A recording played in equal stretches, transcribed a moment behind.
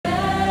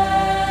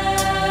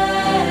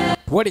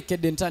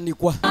Tuolekedde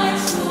ntandikwa.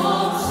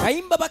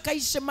 Kayimba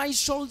bakayise My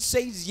Soul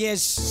Says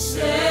Yes.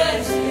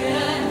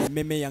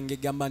 Meme yange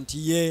gamba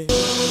nti ye.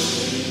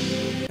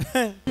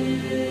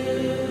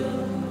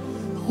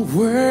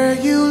 Where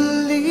you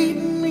lead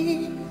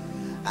me,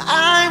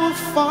 I will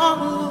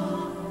follow.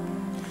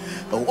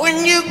 But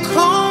when you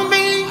call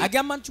me,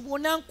 agamba nti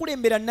bw'ona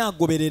nkulembera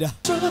naagoberera.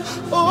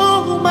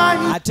 oh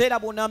my, ate era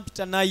bw'ona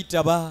mpita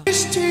naayitaba.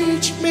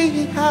 teach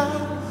me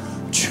how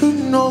to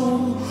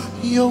know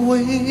your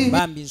way.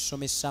 Bambi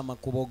nsomesa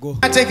amakubo go.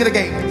 I take it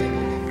again.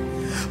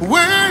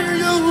 Where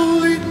you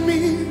lead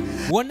me,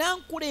 bw'ona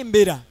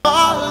nkulembera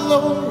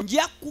follow.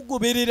 nja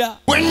kugoberera.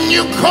 When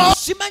you call,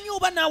 simanyi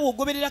oba naawe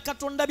ogoberera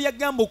Katonda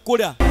byagamba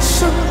okukola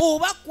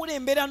oba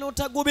kulembera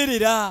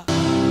n'otagoberera.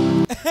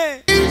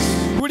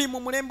 Tuli mu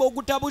mulembe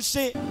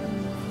ogutabuse.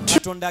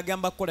 Katonda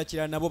agamba kukola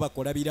kirala nabo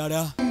bakola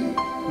birala.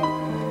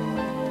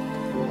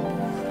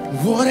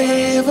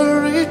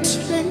 whatever it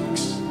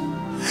takes,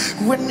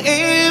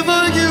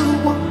 whenever you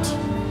want,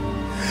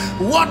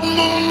 what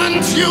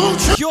moment you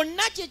choose,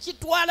 kyonna kye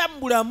kitwala mu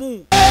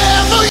bulamu,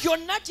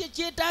 kyonna kye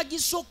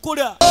kyetaagisa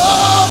okukola,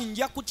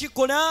 nja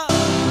kukikola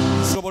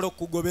nsobola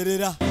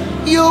okugoberera.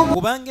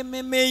 Kubanga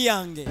emmeme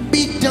yange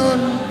be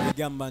done.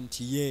 egamba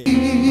nti ye.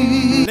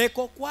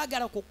 Leka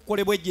okwagala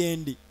kukolebwe gye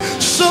ndi.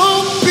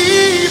 So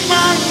be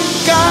my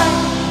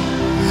guide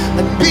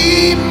and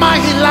be my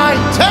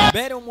light.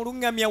 Beera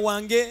omuluŋŋamya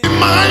wange,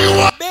 My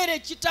way, beera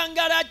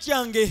ekitangaala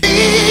kyange,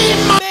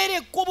 beera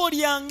ekkubo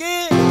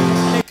lyange.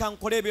 Leka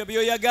nkole ebyo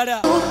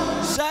by'oyagala.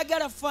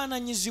 Saagala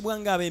faananyizibwa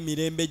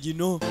ng'ab'emirembe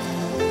gino.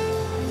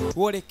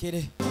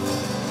 Twolekere,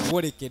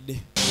 twolekedde.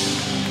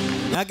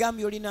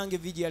 Nagambye oli nange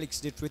VG Alex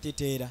the Truth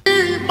Teller.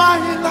 be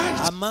my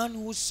light. A man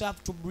who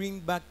served to bring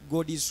back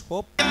God's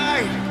hope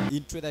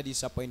into the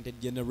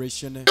disappointed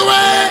generation. Be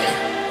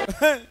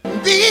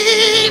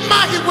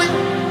my way,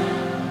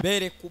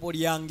 Beera ekkubo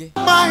lyange.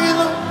 my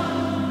love.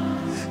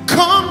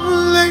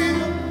 Come lay.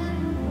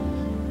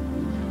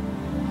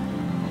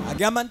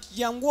 Agamba nti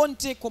jangu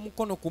onteeka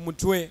omukono ku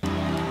mutwe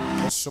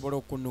osobola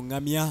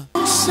okunuŋŋamya.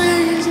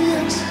 Say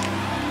yes.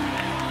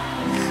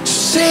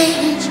 Say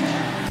yes.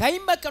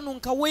 Kayimba kano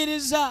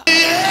nkaweereza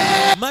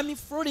Mami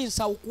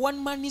Florence awo ku One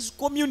Man's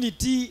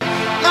Community.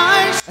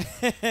 I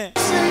say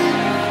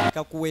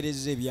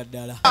Kakuweereza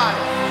ebyaddala.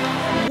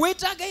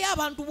 Weetaagayo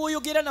abantu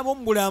b'oyogera nabo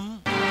mu bulamu.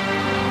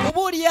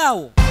 Oba oli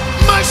awo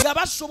nga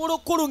basobola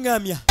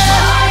okuluŋŋamya,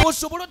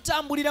 osobola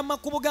otambulira mu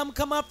makubo ga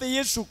Mukama waffe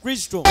Yesu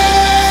Kristo.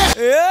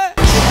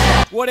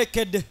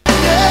 Wolekedde,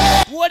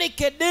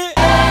 wolekedde,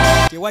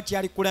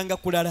 tewakyali kulanga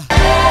kulala.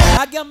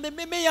 Agamba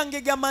emmeme yange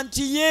egamba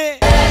nti ye.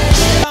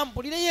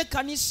 Kampulireyo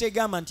ekkanisa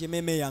egamba nti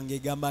emmeme yange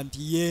egamba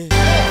nti ye.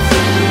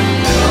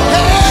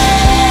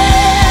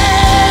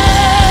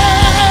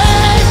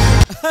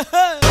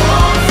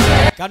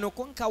 Kano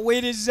ko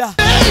nkaweereza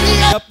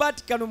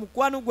kapaati kano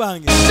mukwano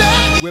gwange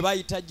gwe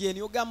bayita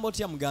Jeni. Ogamba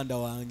otya muganda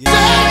wange?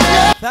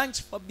 Thanks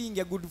for being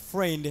a good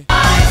friend.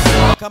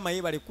 Kama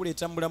yebale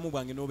kuleeta mu bulamu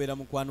bwange n'obeera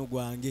mukwano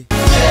gwange.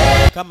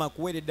 Kama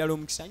akuweere ddala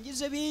omukisa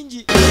njize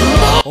bingi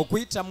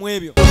okuyita mu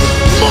ebyo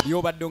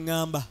by'obadde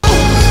oŋŋamba.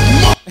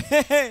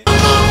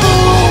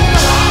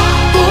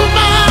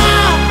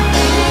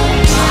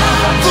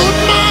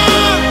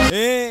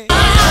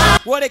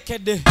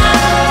 Wolekedde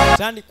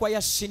tandikwa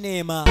ya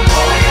sinema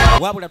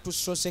wabula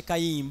tusoose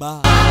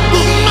kayimba.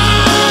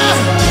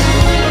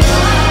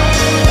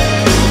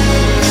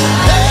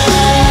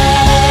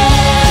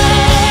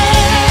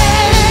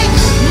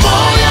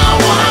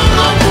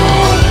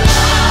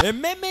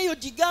 Emmeme eyo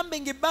gigambe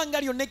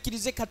ng'ebbanga lyonna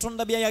ekkirize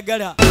Katonda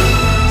by'ayagala,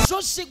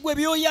 so si ggwe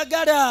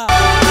by'oyagala.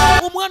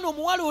 Omwana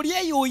omuwala oli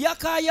eyo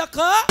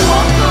oyakaayaka.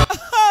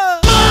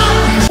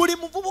 Buli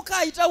muvubuka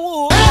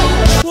ayitawo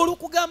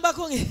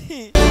olukugambako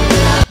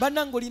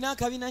bannange olina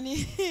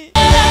akabinani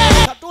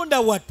Katonda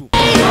wattu.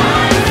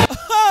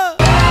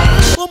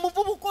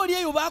 Omuvubuka oli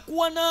eyo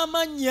baakuwa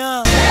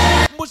n'amannya.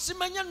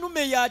 Mbusimanya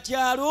nnume ya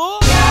kyalo,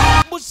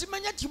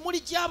 mbusimanya kimuli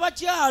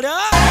ky'abakyala.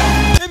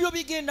 Ebyo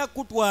bigenda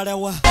kutwala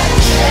wa?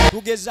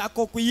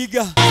 Tugezaako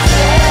okuyiga.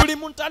 Tuli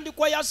mu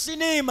ntandikwa ya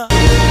sinema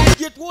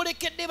gye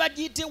twolekedde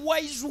bagiyite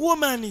Wise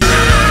Woman.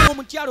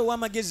 Omukyalo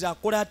ow'amagezi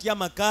akola atya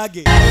amaka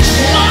ge?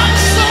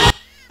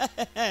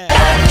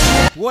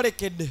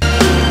 Wolekedde.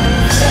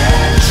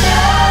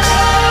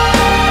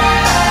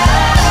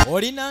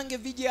 Oli nange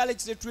VG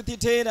Alex the Truth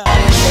Teller.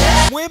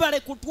 Mwebale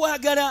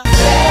kutwagala.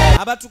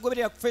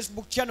 Abatugoberera ku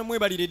Facebook channel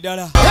mwebalire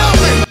ddala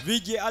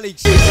VG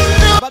Alex.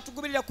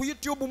 Abatugoberera ku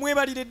YouTube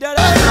mwebalire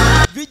ddala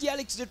VG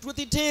Alex the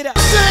Truth Teller.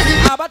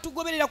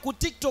 Abatugoberera ku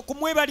TikTok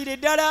mwebalire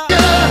ddala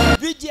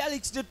VG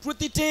Alex the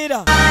Truth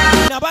Teller.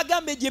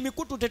 Nabagambe gye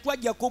mikutu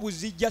tetwajjako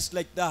buzi just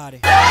like that.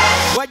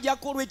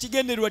 Wajjako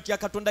olw'ekigendererwa kya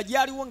Katonda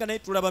gyaliwo nga naye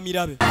tulaba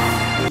mirabe.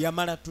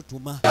 Yamala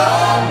tutuma.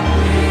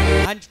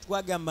 Anti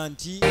twagamba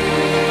nti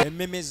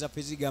emmeme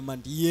zaffe zigamba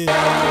nti ye.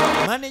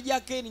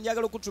 Manager Ken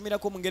njagala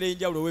okutumirako mu ngeri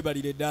ey'enjawulo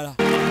weebalire ddala.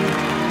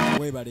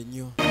 Weebale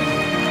nnyo.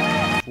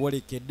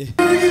 Wolekedde.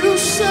 you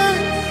say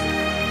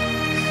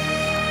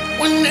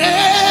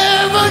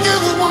whenever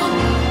you want.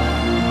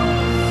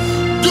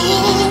 Do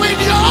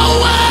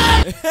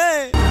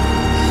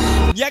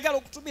njagala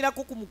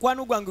okutumirako ku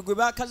mukwano gwange gwe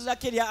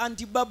bakazako erya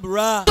anti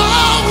Barbara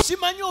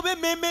simanyi oba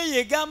emmeeme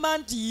yegamba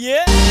nti ye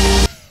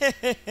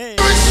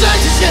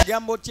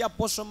gamba otya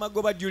Apostle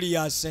Magoba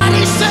Julius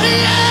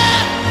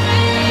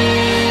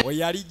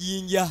oyali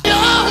Jinja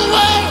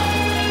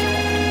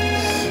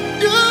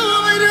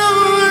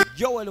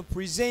Joel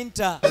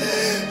presenter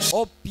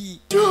OP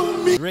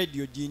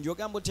Radio Jinja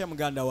ogamba otya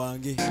muganda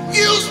wange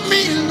Use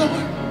me,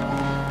 Lord.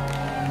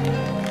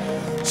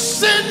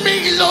 Send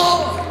me,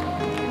 Lord.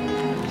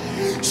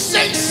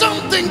 Say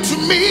something to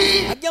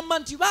me. agamba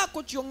nti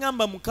baako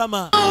kyongamba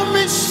Mukama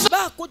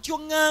baako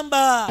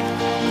kyongamba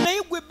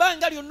naye gwe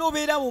ebbanga lyonna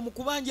obeerawo mu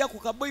kubanjako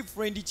ka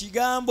boyfriend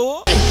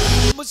kigambo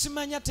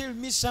musimanya tell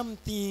me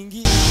something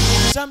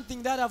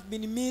that I've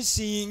been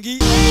missing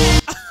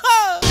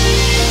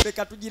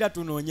leka tugira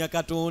tunoonya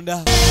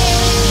Katonda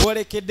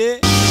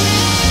olekedde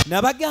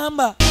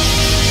nabagamba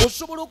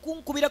osobola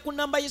okunkubira ku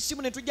namba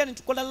y'essimu ne tujja ne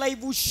tukola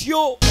live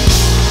show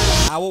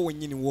awo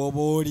wennyini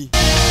w'oba oli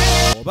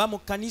oba mu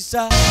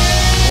kkanisa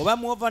oba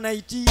mu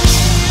overnight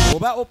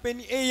oba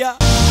open air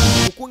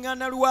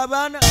lukuŋŋaana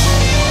lw'abaana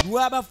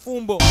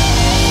lw'abafumbo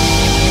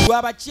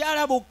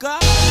lw'abakyala bokka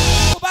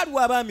oba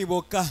lw'abaami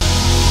bokka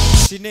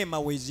sinema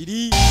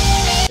weeziri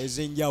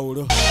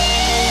ez'enjawulo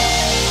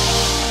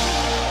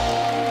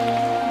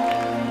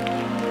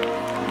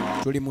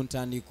tuli mu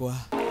ntandikwa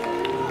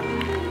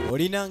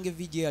olinange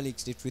VJ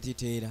Alex the Truth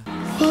Teller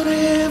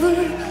Whatever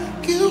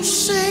you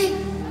say,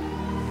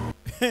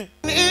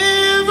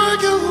 whenever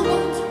you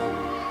want,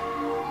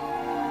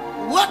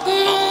 what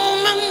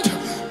moment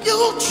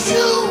you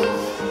choose,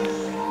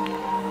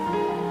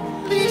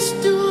 please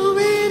do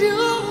it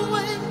your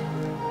way.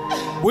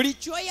 buli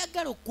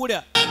kyoyagala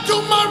okukola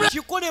Tomorrow,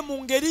 kikole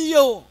mu ngeri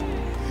yo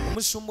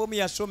omusumba omu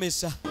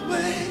yasomesa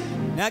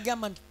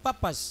n'agamba nti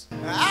papas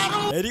I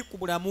don't eri ku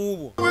bulamu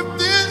bwo with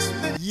this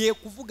thing. ye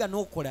kuvuga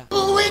n'okola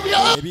Do it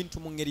your ebintu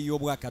mu ngeri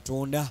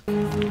y'obwakatonda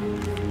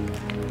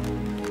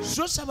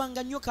so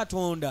sabanga nnyo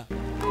Katonda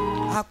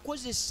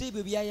akozesa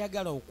ebyo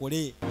by'ayagala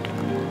okole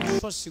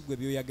so si gwe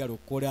by'oyagala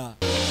okukola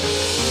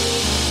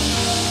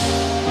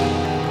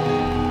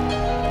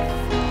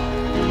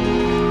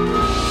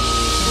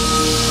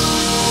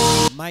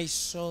My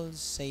soul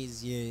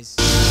says yes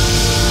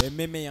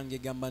emmeme yange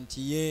egamba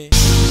nti ye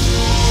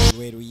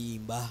lwe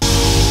luyimba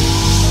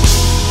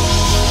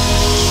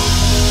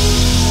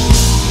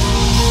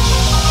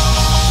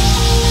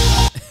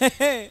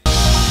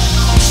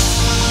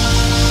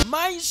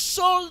My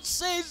soul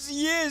says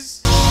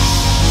yes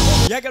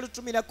yagala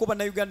otumirako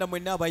bannayuganda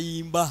mwenna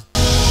abayimba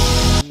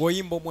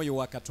ng'oyimba omwoyo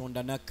wa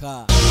Katonda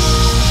naka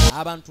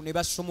abantu ne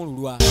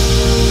basumululwa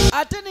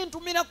ate ne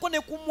ntumirako ne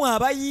kumwe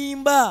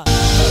abayimba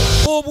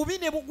obubi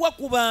ne bugwa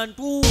ku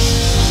bantu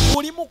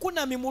oli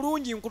mukunami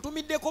mulungi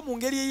nkutumiddeko mu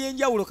ngeri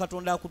ey'enjawulo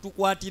Katonda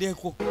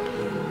akutukwatireko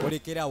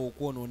olekeraawo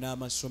okwonoona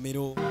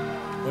amasomero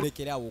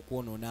olekeraawo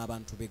okwonoona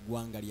abantu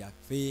b'eggwanga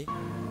lyaffe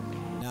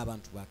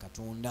n'abantu ba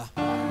Katonda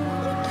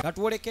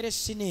katwolekere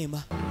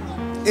sinema.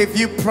 If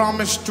you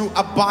promise to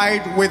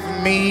abide with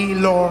me,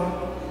 Lord,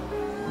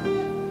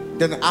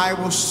 then I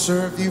will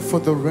serve you for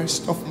the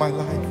rest of my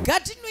life.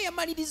 kati nno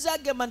yamaliriza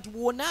agamba nti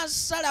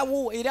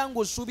bw'onaasalawo era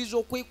ng'osuubiza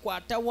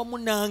okwekwata wamu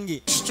nange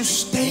To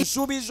stay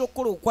nsuubiza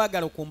okukola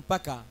okwagala ku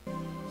mpaka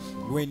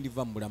lwe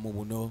ndiva mu bulamu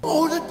buno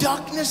all the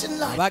darkness in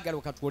life. abaagala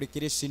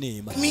okatwolekere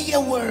sinema. Give me a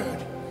word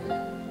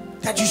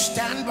that you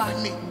stand by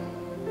me.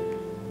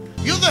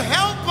 You're the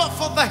helper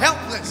for the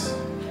helpless.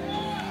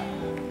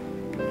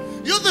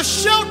 You're the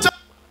shelter.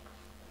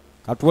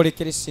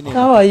 katwolekere sinema.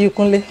 How are you,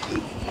 Kunle?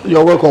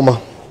 You're welcome, ma.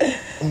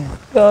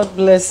 God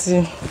bless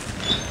you.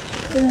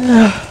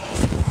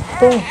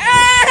 Oh.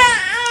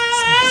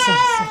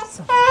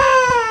 Sorry.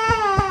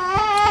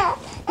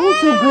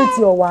 Won't you greet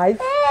your wife?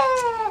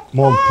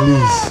 Mom,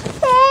 please.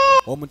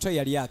 omuto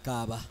yali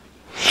akaaba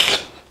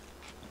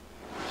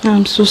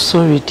I'm so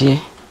sorry, dear.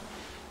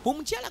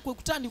 omukyala kwe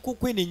kutandika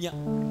okwenenya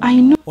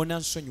I know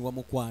onansonyiwa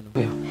mukwano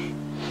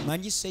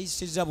manyi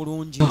seeyisiza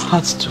bulungi your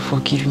heart to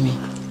forgive me.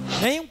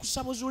 naye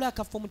nkusaba ozuule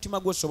akafa omutima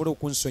gwe osobole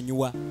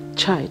okunsonyiwa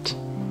Child.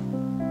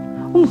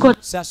 Oh God,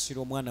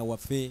 saasira omwana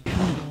waffe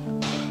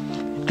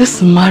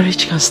this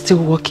marriage can still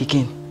work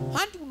again.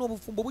 anti buno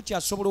obufumbo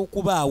bukyasobola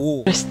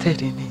okubaawo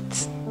Rested in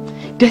it.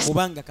 There's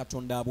kubanga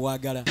Katonda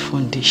abwagala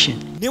foundation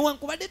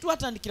newankubadde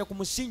twatandikira ku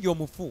musingi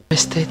omufu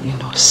rested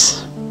in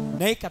us.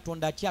 naye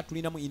Katonda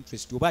akyatulinamu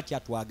interest oba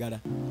akyatwagala.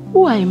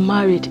 Who I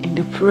married in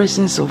the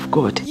presence of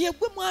God. ye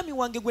gwe mwami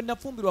wange gwe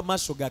nafumbirwa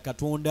maaso ga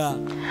Katonda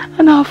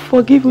And I've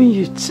forgiven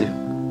you too.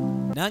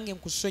 nange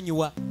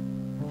nkusonyiwa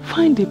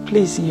Find a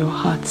place in your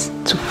heart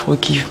to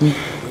forgive me.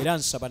 era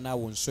nsaba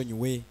naawe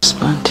onsonyiwe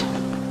Husband,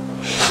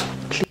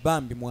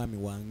 bambi mwami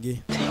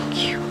wange.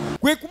 thank you.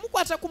 Gwe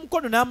kumukwata ku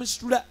mukono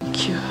n'amusitula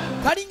Thank you.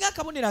 kalinga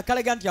akabonero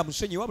akalaga nti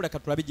amusonyiye wabula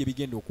katulabe gye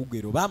bigenda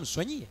okuggwera oba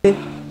amusonyiye.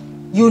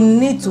 You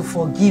need to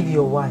forgive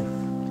your wife.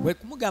 we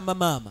kumugamba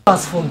maama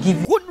has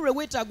forgiven. kunule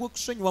weetaaga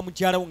okusonyiwa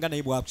mukyala wo nga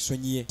naye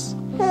bw'akusonyiye.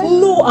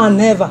 No and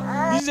never.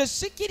 Nze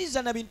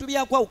sikkiriza na bintu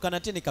byakwawukana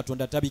ate ne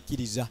Katonda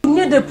tabikkiriza. You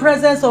need the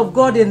presence of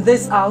God in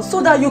this house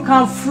so that you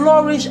can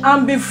flourish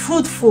and be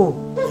fruitful.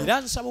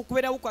 Era nsaba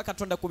okubeerawo kwa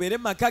Katonda kubeere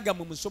mu maka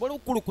gammwe musobole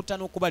okukulukuta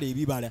n'okubala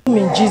ebibala.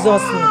 In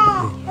Jesus'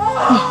 name.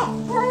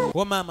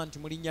 Wo maama nti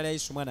mu linnya lya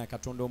Yesu mwana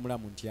Katonda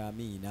omulamu nti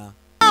amiina.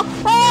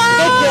 Take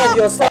care of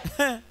yourself.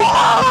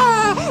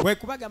 Bwe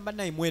kubagamba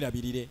naye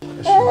mwerabirire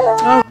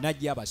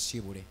najja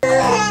abasiibule.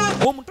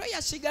 Omuntu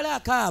yasigala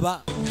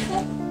akaaba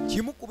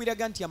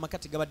kimukubiraga nti amaka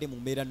tegabadde mu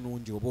mbeera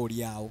nnungi oba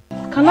oli awo.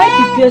 Can I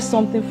prepare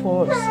something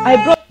for us? I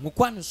brought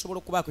Mukwano nsobola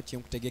okubaako kye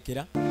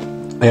nkutegekera.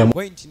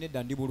 Bwe nti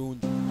nedda ndi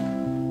bulungi.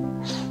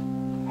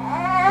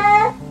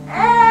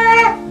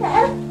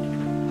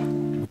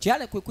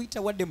 Mukyala kwe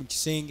kuyita wadde mu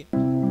kisenge.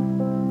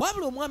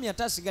 Wabula omwami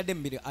ate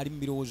asigadde ali mu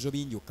birowoozo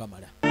bingi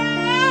okamala.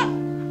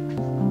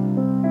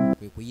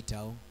 Kwe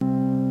kuyitawo.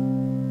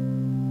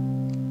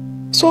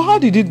 So how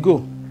did it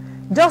go?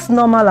 just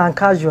normal and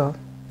casual.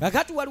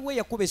 Kakati waliwo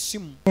yakuba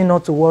essimu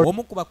Not to worry.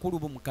 omu ku bakulu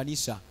bo mu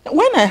kanisa.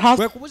 When I asked,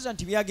 Kwe kubuuza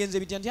nti byagenze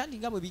bitya nti anti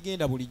nga bwe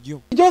bigenda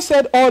bulijjo. he just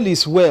said all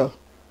is well.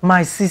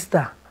 My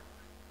sister,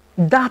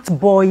 that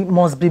boy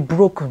must be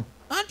broken.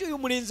 Anti oyo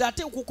mulenzi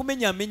ateekwa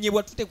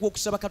okumenyamenyebwa tuteekwa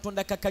okusaba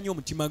Katonda kakkanya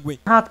omutima gwe.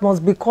 Heart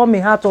must become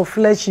a heart of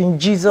flesh in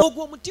Jesus.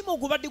 Ogwo omutima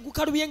ogubadde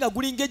gukalubye nga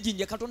gulinga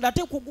ejjinja Katonda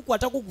ateekwa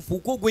okugukwatako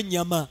gufuuke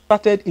ogw'ennyama.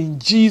 Started in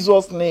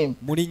Jesus' name.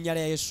 Mu linnya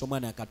lya Yesu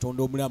omwana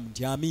Katonda omulamu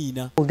nti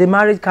amiina. The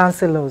marriage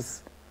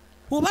counselors,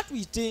 Oba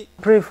tuyite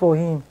pray for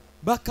him.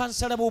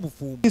 bakansala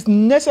b'obufumbo. It's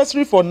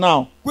necessary for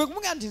now Kwe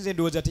kumugamba nti nze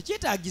ndowooza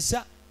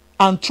tekyetaagisa.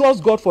 and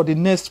trust God for the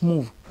next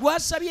move.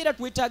 Gwasabye era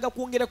twetaaga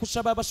kwongera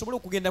kusaba basobole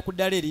okugenda ku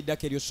ddala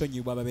eriddako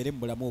eryosonyiibwa babeere mu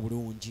bulamu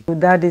obulungi. To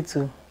daddy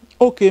too.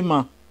 Okay,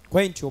 ma.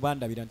 Kwe nti oba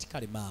ndabira nti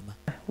kale maama.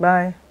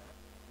 Bye.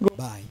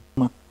 Bye.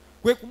 Ma.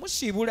 Kwe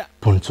kumusiibula.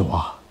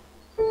 Pontoa.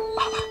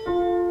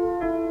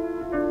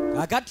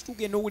 Kakati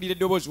tugenda owulira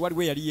eddoboozi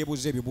waliwo yali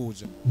yeebuuza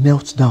ebibuuzo.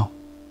 Knelt down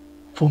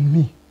for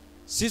me.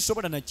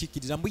 Sisobola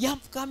nakikkiriza mbu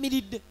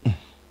yanfukaamiridde.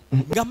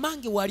 Nga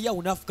mange wali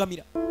awo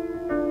n'afukamira.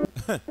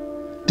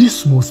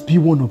 This must be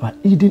one of our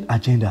hidden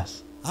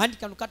agendas. Anti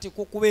kano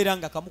kateekwa okubeera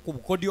nga kamu ku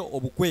bukodyo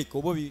obukweke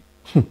oba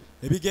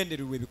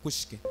ebigendererwa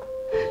ebikusike.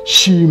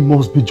 She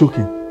must be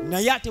joking.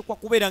 Naye ateekwa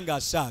kubeera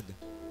ng'asaaga.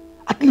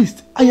 At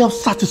least I have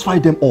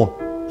satisfied them all.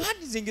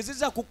 Anti nze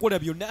ngezezaako okukola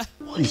byonna.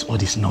 What is all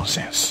this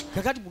nonsense?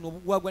 Kakati buno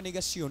obugwagwa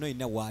negasi yonna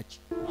yonna waaki.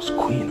 What's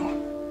going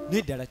on?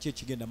 N'eddala ki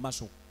ekigenda mu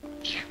maaso.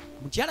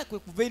 Mukyala kwe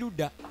kuva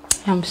erudda.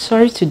 I'm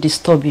sorry to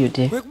disturb you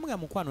there. Kwe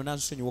kumugamba mukwano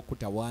n'ansonyiwa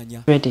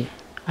okutawaanya. Ready.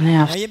 And I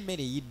have Naye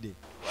emmere eyidde.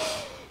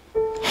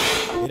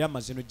 Era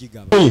amaze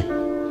n'ogigaba. Hey,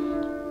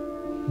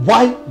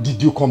 why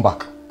did you come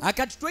back?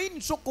 Akati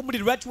tweyinza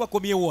okkumulira lwaki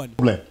wakomyewo wano.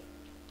 Problem.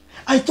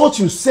 I thought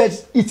you said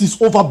it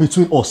is over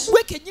between us.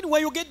 Gwe kennyini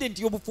wayogedde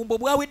nti obufumbo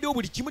bwaweddewo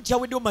buli kimu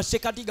kyaweddewo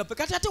masekati gaffe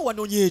kati ate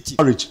wanoonya eki.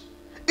 Marriage.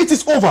 It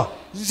is over.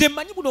 Nze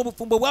mmanyi buno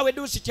obufumbo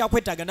bwaweddewo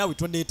sikyakwetaaga naawe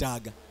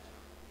tonneetaaga.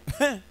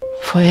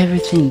 for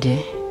everything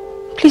there.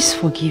 Please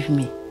forgive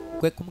me.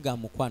 Kwe kumugamba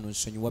mukwano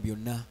nsonyiwa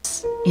byonna.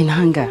 In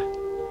hunger.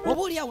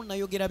 Oba oli awo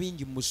nayogera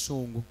bingi mu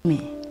busungu. Me.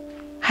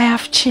 I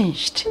have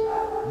changed.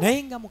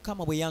 Naye nga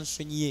Mukama bwe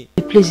yansonyiye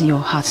The place in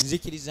your heart.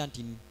 nzikiriza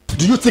nti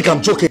Do you think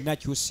I'm joking?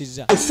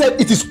 nakyusizza. I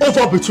said it is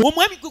over between.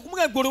 Omwami kwe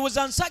kumugamba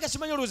olowooza nsaaga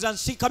simanyi olowooza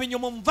nsiika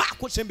binyomo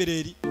nvaako sembera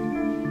eri.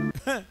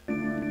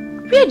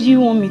 Where do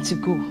you want me to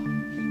go?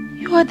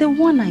 You are the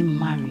one I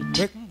married.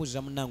 Kwe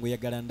kumubuuza munnange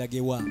oyagala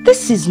ndagewa.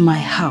 This is my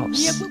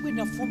house. Ye gwe gwe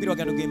nafumbirwa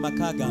gano ge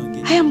maka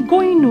gange. I am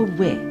going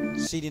nowhere.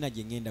 Sirina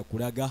gye ngenda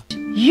kulaga.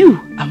 You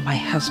are my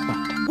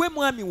husband. Gwe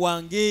mwami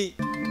wange.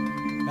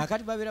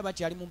 Kakati babeera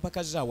bakyali mu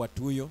mpaka za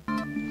watuuyo.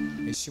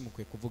 Essimu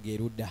kwe kuvuga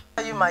erudda.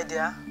 Are you, my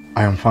dear?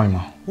 I am fine,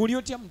 ma. Oli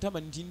otya mutama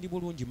nti ndi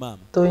bulungi maama.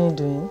 What are you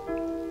doing?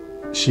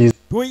 She's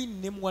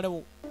Toyini ne muwala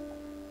wo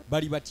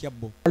bali batya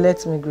bo.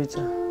 Let me greet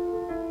her.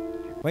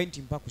 Bwe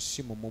nti mpa ku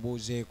ssimu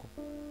mubuuzeeko.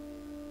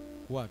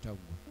 Kwata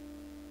gwe.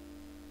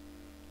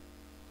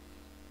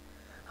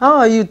 How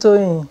are you,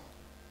 Toyin?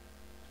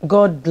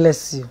 God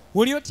bless you.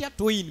 Oli otya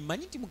Toyini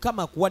manyi nti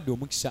Mukama akuwadde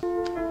omukisa.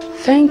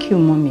 Thank you,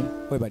 mommy.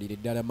 Webalire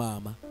ddala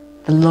maama.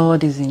 The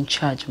Lord is in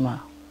charge, ma.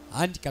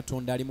 Anti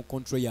Katonda ali mu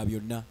control ya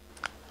byonna.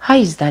 How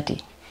is daddy?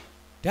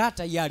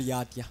 Taata ye ali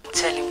atya.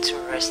 Tell him to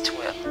rest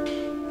well.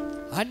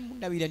 Ani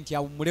mundabira nti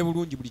awummule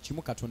bulungi buli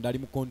kimu Katonda ali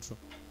mu control.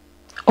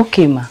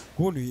 Okay, ma.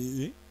 Kono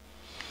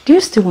Do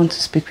you still want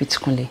to speak with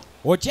Kunle?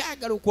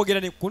 okyagala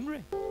okwogera ne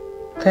Kunre?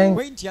 Thank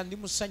Bwe nti andi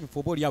musanyufu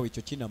oba oli awo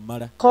ekyo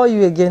kinammala. Call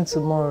you again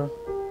tomorrow.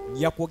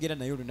 Nja kwogera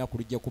naye olunaku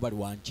lujja kuba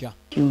lwankya.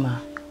 You, ma.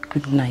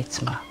 Good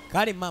night, ma.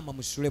 Kale maama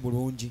musule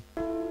bulungi.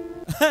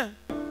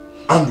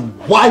 and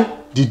why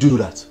did you do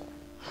that?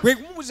 Kwe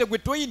kumubuuze gwe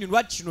Toyini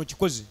lwaki kino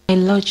okikoze? My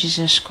Lord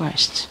Jesus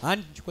Christ.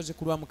 Anti nkikoze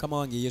ku lwa Mukama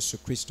wange Yesu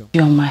Kristo.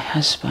 You are my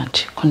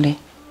husband, Kunle.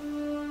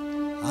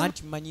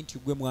 Anti mmanyi nti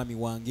gwe mwami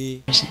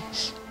wange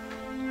Presence.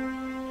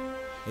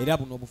 era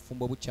buno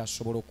obufumbo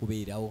bukyasobola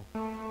okubeerawo.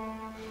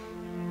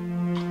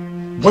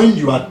 When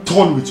you are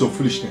done with your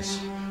foolishness,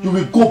 you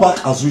will go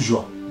back as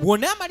usual.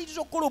 bw'ona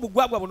amaliriza okukola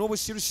obugwagwa buno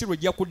obusirusiru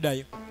ojja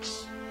kuddayo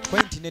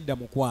kwenti nedda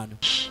mukwano.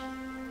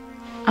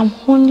 I'm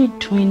only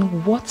doing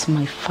what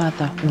my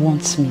father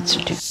wants me to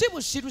do. Si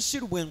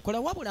busirusiru bwe nkola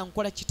wabula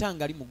nkola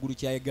kitange ali mu ggulu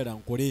kyayagala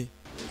nkole.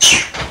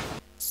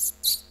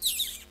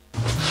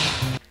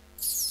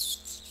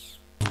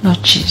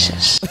 Lord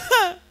Jesus.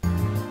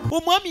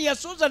 Omwami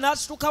yasooza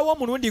n'asitukawo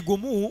omulundi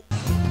gumu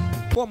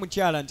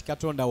omukyala nti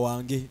Katonda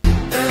wange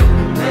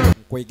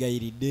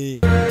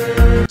nkwegayiridde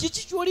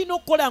kiki ky'olina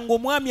okukola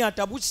ng'omwami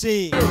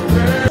atabuse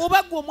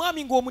oba gwe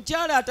omwami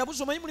ng'omukyala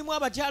atabuse omanyi mulimu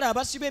abakyala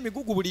abasiba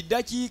emigugu buli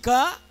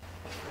ddakiika.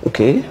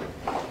 Okay.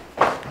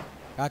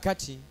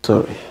 Kakati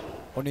Sorry.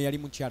 ono yali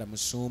mukyala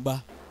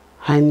musumba.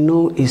 I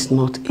know it's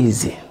not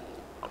easy.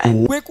 I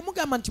know Kwe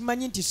kumugamba nti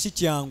manyi nti si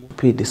kyangu to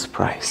pay this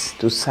price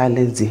to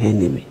silence the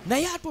enemy.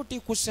 naye ate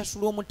oteekwa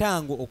kusasula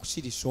omutango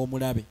okusirisa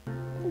omulabe.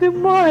 The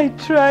more I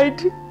tried,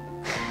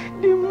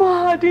 the more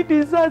hard it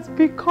is as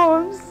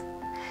becomes.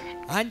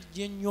 Anti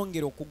gye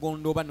nnyongera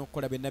okugondooba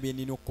n'okukola byonna bye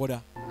nnina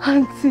okukola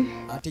Auntie,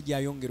 ate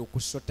gy'ayongera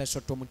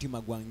okusotasota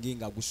omutima gwange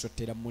nga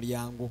gusottera mu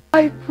mulyango.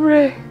 I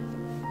pray,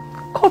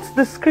 quote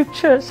the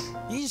scriptures,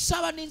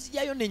 Nsaba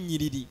n'enzijayo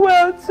n'ennyiriri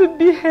well to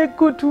be a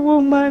good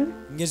woman.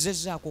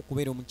 ngezezzaako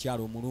okubeera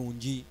omukyala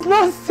omulungi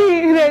Not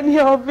seeing any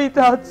of it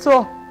at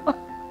all.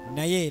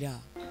 naye era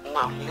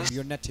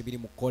byonna tebiri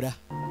mu kukola.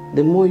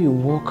 The more you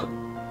walk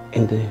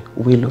in the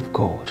will of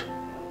God,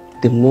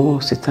 the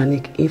more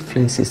satanic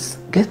influences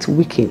get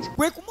weakened.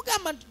 Kwe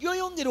kumugamba nti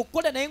gy'oyongera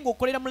okukola naye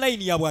ng'okolera mu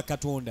layini ya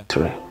bwakatonda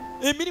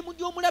emirimu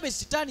gy'omulabe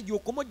sitaani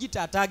gy'okoma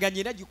ogitaataaganya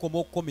era gikoma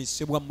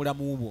okukomesebwa mu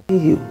mulamu bwo.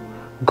 You,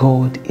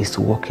 God is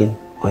working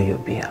on your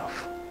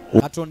behalf.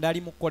 Katonda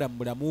ali mu kukola mu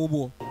bulamu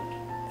bwo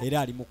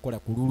era ali mu kukola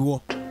ku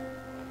lulwo.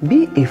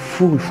 Be a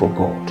fool for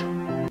God,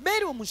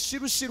 Beera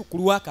omusirusiru ku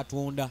lwa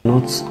Katonda.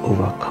 not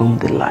overcome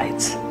the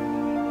light.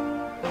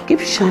 Keep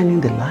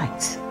shining the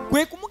light.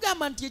 Kwe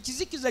kumugamba nti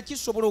ekizikiza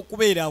kisobola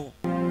okubeerawo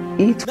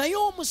Eat naye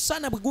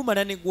omusana bwe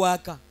gumala ne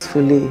gwaka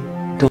fully.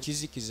 Don't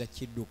ekizikiza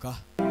kidduka.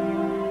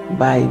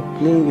 by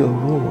playing your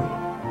role,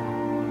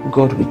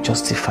 God will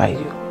justify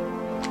you.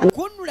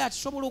 Konnula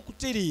akisobola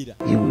okutereera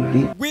You will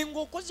reap gwe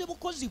ng'okoze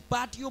bukozi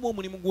paati oba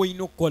omulimu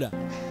gw'olina okukola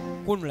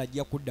konnula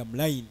ajja kudda mu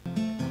layini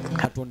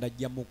Katonda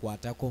ajja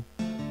mukwatako.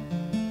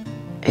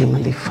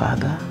 Heavenly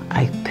Father,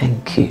 I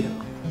thank you.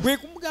 Kwe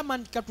kumugamba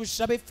nti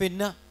katusabe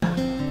ffenna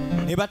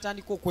ne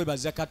batandika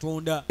okwebaza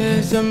Katonda.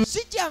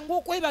 Si kyangu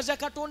okwebaza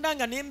Katonda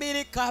nga n'embeera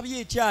ekkaabyo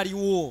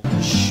ekyaliwo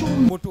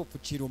mutuufu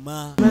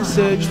kiruma.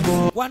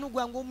 Wano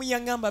gwange omu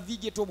yaŋŋamba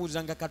vije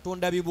tobuuzanga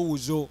Katonda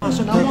bibuuzo.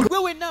 Gwe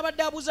wenna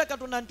abadde abuuza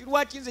Katonda nti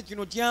lwaki nze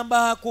kino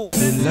kyambaako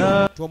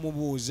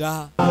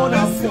tomubuuza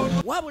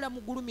wabula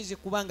mugulumize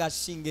kubanga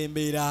asinga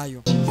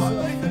embeerayo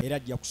era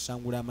ajja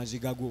kusangula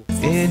amaziga go.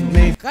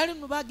 Kale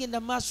nno baagenda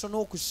mu maaso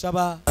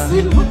n'okusaba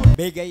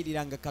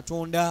beegayiriranga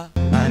Katonda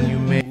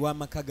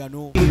olw'amaka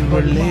gano.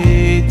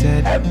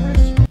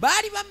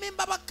 Baali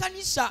bammemba ba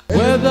kkanisa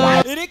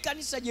era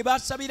ekkanisa gye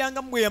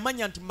baasabirangamu bwe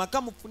yamanya nti mu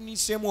maka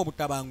mufuniseemu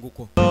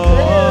obutabanguko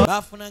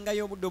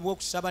baafunangayo obudde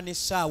obw'okusaba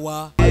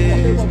n'essaawa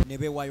ne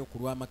beewaayo ku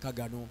lw'amaka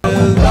gano.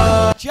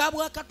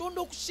 Kyabwa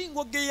Katonda okusinga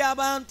ogeya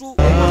abantu.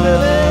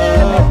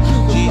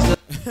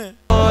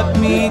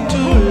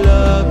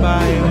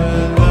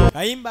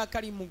 Kayimba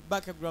akali mu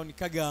background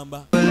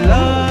kagamba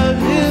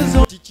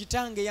nti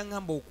kitange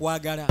yaŋŋamba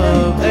okwagala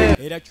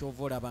era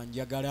ky'ova olaba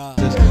njagala.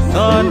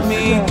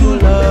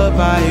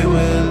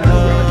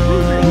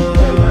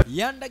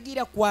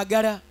 Yandagira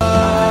kwagala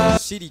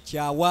siri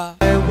kyawa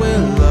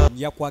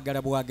nja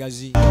kwagala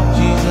bwagazi.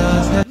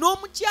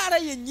 N'omukyala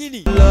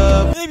yennyini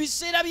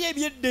ebiseera bye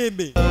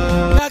eby'eddembe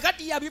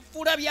kaakati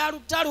yabifuula bya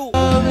lutalo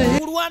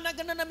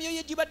kulwanagana na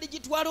myoyo gibadde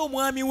gitwala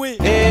omwami we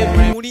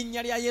mu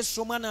linnya lya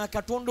Yesu omwana wa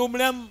Katonda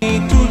omulamu.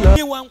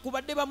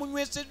 Newankubadde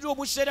bamunywesezza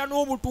obuseera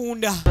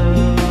n'obutunda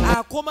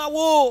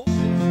akomawo.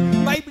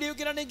 Bayibuli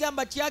eyogera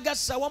negamba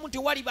kyagassa awamu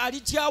tewali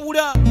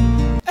balikyawula.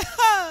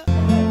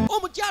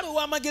 Omukyala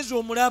ow'amagezi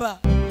omulaba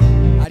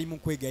ali mu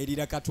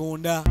kwegayirira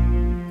Katonda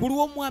ku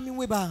lw'omwami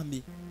we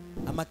bambi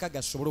amaka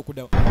gasobole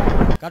okuddawo.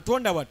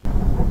 Katonda wattu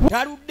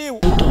taluddewo.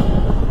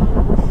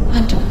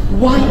 And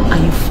why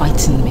are you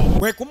fighting me?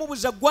 Kwe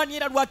kumubuza gwani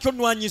era lwaki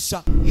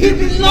onnwanyisa He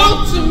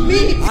belonged to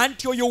me.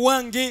 anti oyo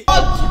wange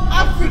Not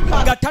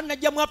Africa. nga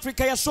tannajja mu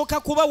Afrika yasooka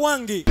kuba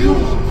wange. You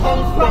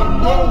come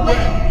from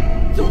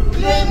nowhere to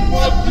claim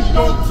what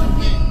belongs to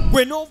me.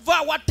 Gwe n'ova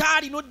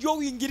awataali n'ojja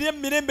oyingirira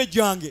emirembe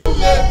gyange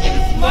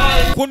It's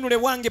mine. kunnule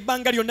wange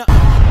ebbanga lyonna.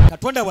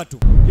 Katonda wattu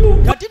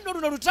kati nno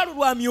luno lutalo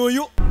lwa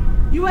myoyo.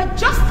 You are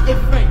just a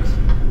friend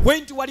Bwe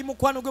nti wali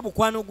mukwano gwe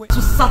mukwano gwe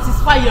to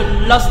satisfy your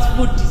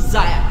lustful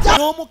desire.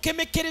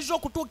 n'omukemekereza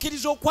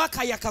okutuukiriza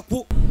okwakayaka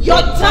kwo.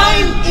 Your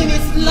time in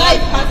his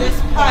life has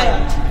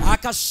expired.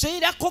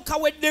 Akaseera ko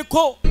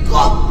kaweddeko.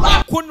 Go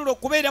back. Kunnula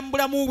okubeera mu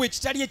bulamu bwe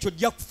ekitali ekyo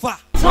ojja kufa.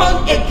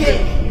 Turn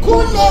again.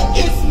 Kule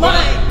is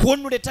mine.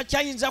 Kunnule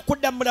takyayinza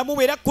kudda mu bulamu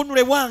bwe era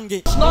kunnule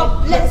wange.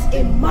 Not bless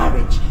a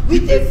marriage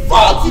with a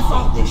faulty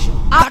foundation.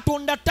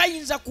 Katonda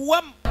tayinza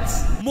akuwa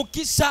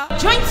mukisa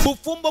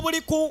bufumbo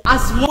buliku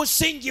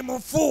musingi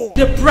mufu.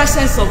 The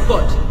presence of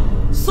God.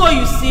 So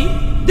you see,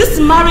 this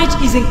marriage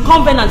is in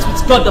covenant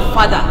with God the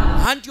Father.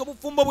 Anti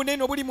obufumbo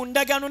bunene obuli mu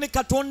ndagaano ne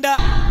Katonda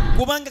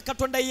kubanga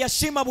Katonda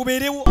yashima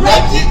bubeerewo.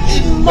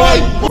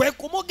 Kwe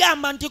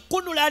kumugamba nti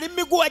kunula ali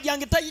miguwa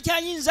gyange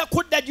takyayinza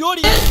kudda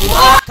gy'oli.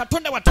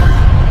 Katonda wattu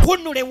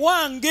kunule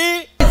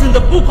wange. In the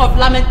book of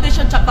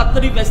Lamentation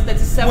chapter 3 verse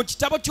 37. Mu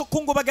kitabo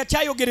ky'okkungubaga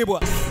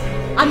kyayogerebwa.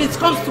 And it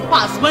comes to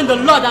pass when the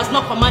Lord has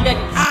not commanded it.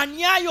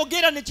 Ani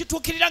ayogera ne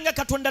kituukirira nga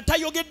Katonda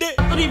tayogedde.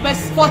 3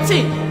 verse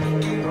 14.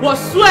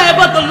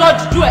 Whatsoever the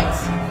Lord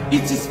doeth,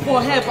 it is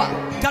forever.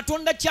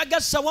 Katonda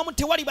kyagassa wamu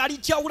tewali bali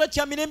kyawula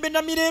kya mirembe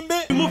na mirembe.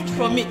 Removed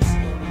from it.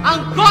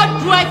 And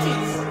God doeth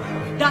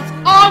it, that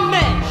all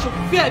men should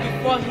fear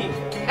before him.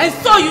 And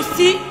so you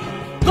see,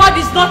 God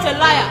is not a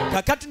liar.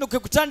 Kakati no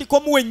kutandika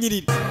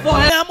omuwenyiriri.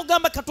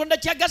 Namugamba Katonda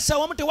kyagassa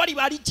wamu tewali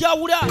bali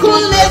kyawula.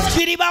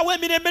 Kiribaawo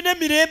emirembe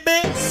n'emirembe.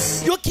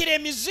 Jjukira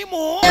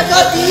emizimu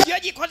gyo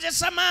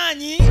gikozesa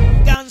maanyi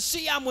ga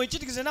nsi yammwe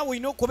ekitegeeza naawe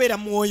olina okubeera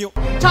mu mwoyo.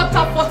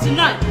 Chapter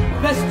 49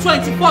 verse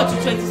 24 to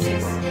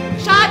 26.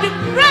 Shall the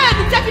prey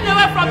be taken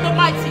away from the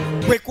mighty?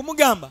 Kwe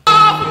kumugamba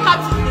All the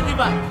captives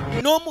delivered.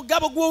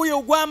 n'omugabo gw'oyo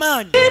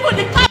ogw'amaanyi Even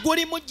the captives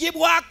guli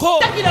mugibwako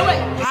taken away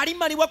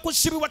alimalibwa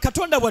kusibibwa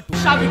Katonda wattu.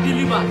 shall be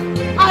delivered.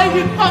 I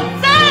will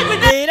contend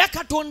with them. Era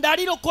Katonda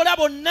alirokola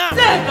bonna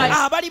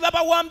abali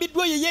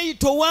babawambiddwa oyo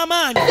yeeyita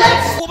ow'amaanyi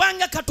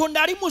kubanga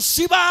Katonda ali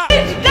musiba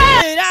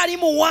era ali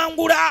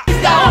muwangula.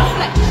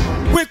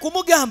 Kwe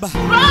kumugamba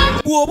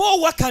bw'oba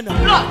owakana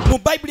mu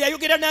Bayibuli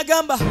ayogera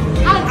n'agamba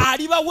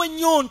alibawa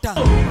ennyonta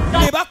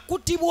ne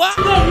bakkutibwa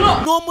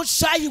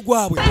n'omusaayi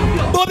gwabwe.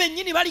 Bo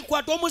bennyini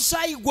balikwata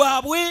omusaayi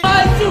gwabwe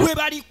bwe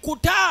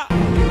balikkuta.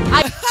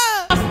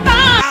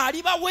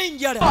 Alibawa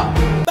enjala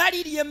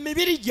balirya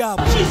emibiri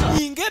gyabwe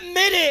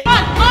ng'emmere.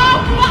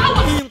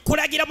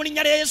 Nkulagira mu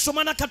linnya lya Yesu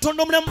Omwana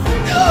Katonda omulamu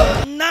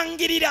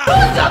nangirira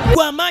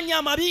gw'amaanyi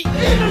amabi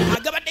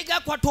agabadde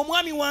gakwata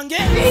omwami wange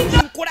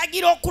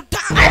nkulagira okutta.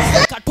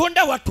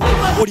 Katonda wattu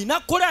olina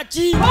kukola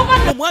ki?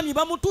 Omwami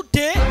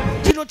bamututte.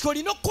 Kino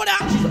ky'olina okukola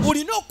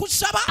olina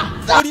okusaba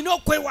olina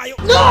okwewaayo.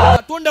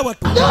 Katonda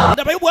wattu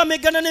ndabayo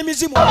bw'ameggana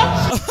n'emizimu.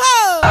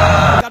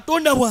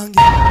 Katonda wange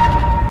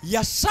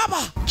yasaba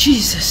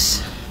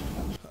Jesus.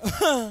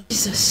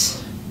 Jesus.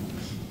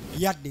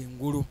 yadde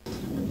engulu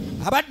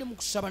abadde mu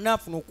kusaba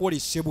n'afuna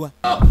okwolesebwa.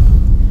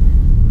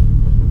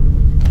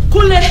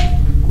 Kule.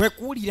 Kwe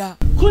kuwulira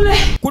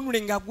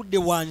kunule ng'agudde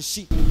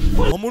wansi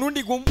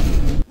omulundi gumu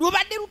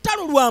lubadde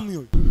lutalo lwa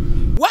myoyo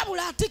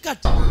wabula ate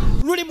kati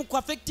luli mu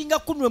kuafectinga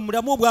kunule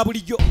mulamu obwa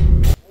bulijjo.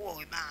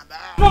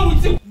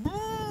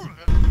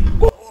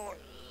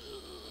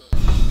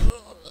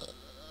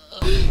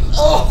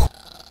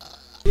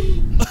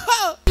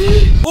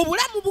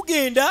 Obulamu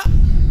bugenda.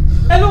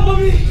 Hello,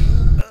 mommy.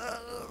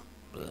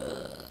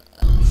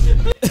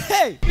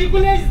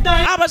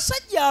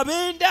 Abasajja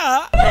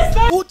abenda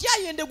otya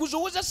yende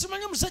guzowoza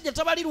simanyi omusajja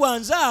tabali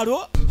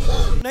lwanzaalo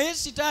naye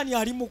sitaani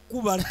ali mu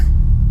kkubala.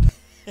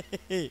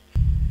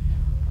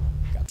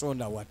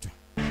 Katonda wattu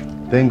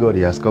Thank God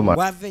he has come out.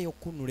 waveeyo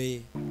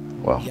kunule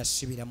Wow.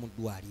 yasibira mu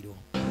ddwaliro.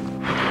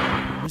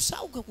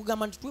 Musawo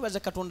kugamba nti twebaza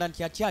Katonda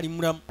nti akyali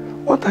mulamu.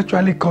 What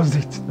actually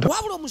caused it?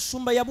 Wabula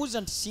omusumba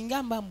yabuuza nti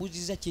singa mba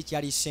mbuuziza ki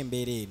ekyalisa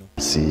embeera eno.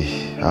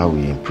 See how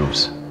he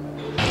improves.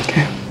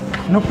 Okay,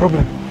 no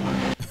problem.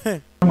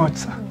 How much,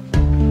 sir?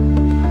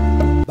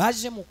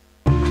 Baze mu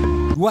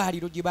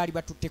ddwaliro gye baali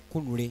batutte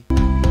kunule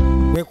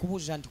kwe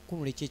kubuuza nti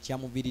kunule ki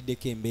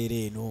ekyamuviiriddeko embeera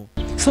eno.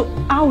 So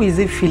how is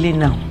he feeling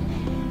now?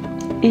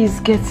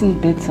 He's getting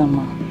better,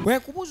 ma. Kwe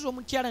kubuuza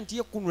omukyala nti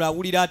ye kunule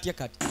awulira atya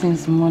kati.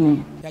 Since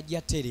morning.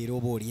 Yajja tereera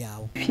oba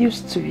oliawo.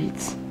 Refused to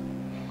eat.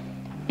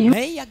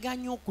 Naye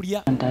yaganye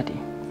okulya. And daddy.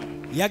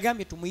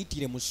 Yagambye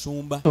tumuyitire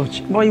musumba. But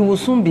he will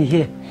soon be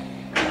here.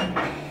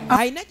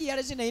 Alina gye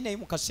yalaze naye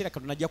mu kaseera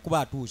katono ajja kuba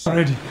atuuse.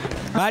 Already.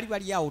 Baali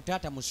bali awo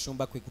taata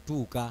musumba kwe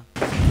kutuuka.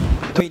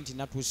 Kwe nti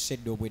natuuse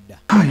dde obwedda.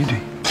 How are you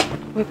doing?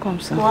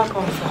 Welcome, sir.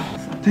 Welcome,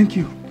 sir. Thank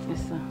you. Yes,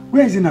 sir.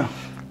 Where is he now?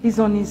 He's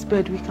on his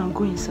bed. We can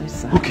go inside,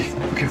 sir. Okay,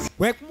 okay.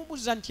 Kwe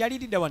kumubuuza nti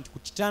yaliriddawa nti ku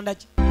kitanda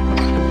kye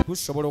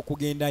tusobola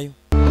okugendayo.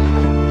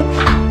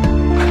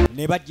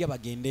 Ne bajja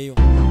bagendeyo.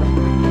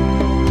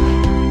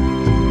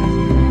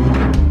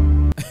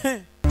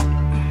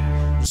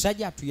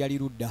 Musajja atuyali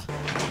ludda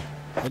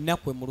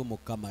ennaku emulumu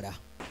kamala.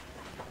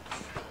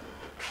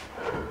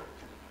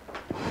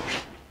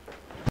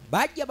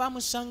 Bajja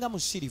bamusanga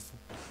musirifu.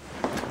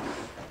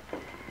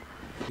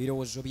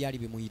 Birowoozo byali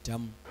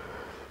bimuyitamu.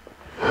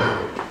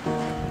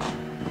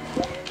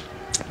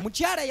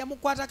 Mukyala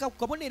yamukwatako ku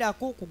kabonero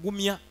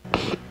ak'okugumya.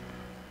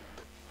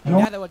 In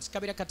other words,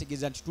 kabeera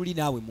kategeeza nti tuli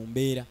naawe mu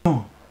mbeera.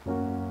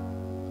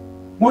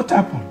 What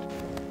happened?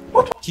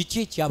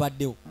 Kiki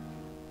ekyabaddewo?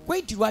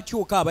 Kwe nti lwaki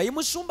okaaba? Ye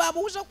musumba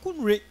abuuza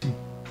kunule.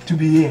 To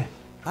be here.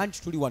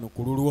 Anti tuli wano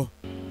ku lulwo.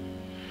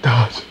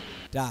 Dad.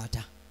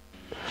 Taata.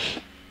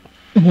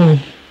 Mom.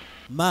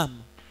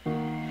 Mama.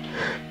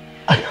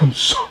 I am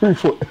sorry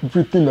for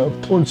everything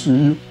I've done to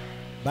you.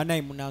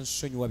 banaye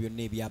munansonyiwa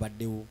byonna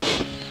ebyabaddewo.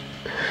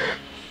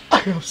 I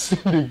have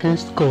sinned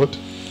against God.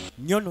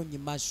 Nnyononye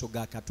maaso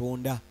ga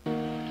Katonda.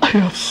 I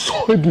have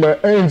soiled my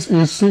hands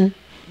in sin.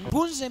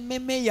 Mpunze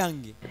emmeme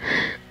yange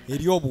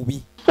eri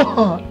obubi.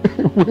 Far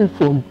away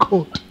from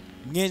God.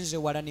 Ngenze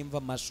wala ne nva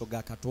mu maaso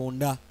ga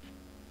Katonda.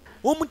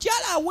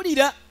 Omukyala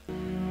awulira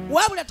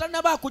wabula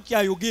tannabaako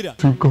kyayogera.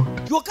 To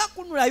God. Kyokka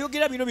kunula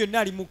ayogera bino byonna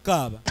ali mu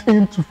kkaaba.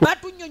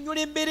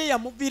 Batunnyonnyola embeera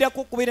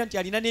eyamuviirako okubeera nti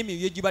alina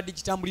n'emyoyo egibadde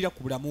gitambulira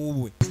ku bulamu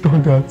bwe.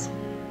 That.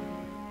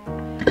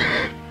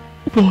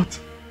 But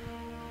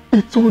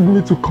he told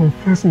me to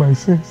confess my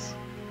sins.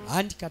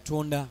 Anti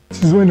Katonda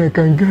This is when I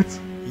can get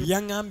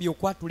yaŋŋambye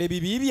okwatula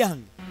ebibi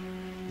byange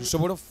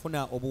nsobole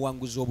okufuna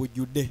obuwanguzi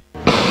obujjudde.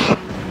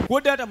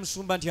 Kwodaata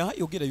musumba nti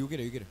yogera.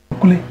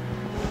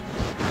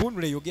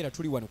 Kunule yogera,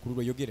 tuli wano ku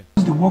lulwo yogera.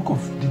 It's the work of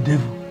the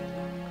devil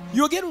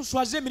Yogera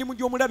oswaze emirimu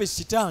gy'omulabe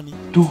Sitaani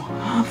to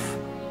have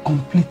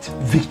complete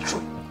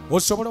victory.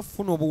 osobola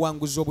okufuna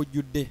obuwanguzi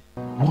obujjudde.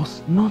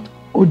 Was not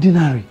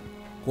ordinary.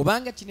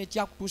 Kubanga kino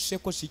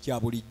ekyakutuuseeko si kya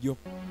bulijjo.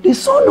 They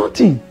saw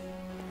nothing.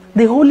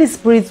 The Holy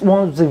Spirit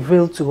once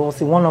revealed to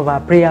us in one of our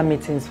prayer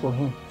meetings for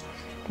him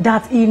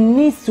that he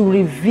needs to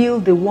reveal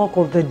the work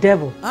of the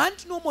devil.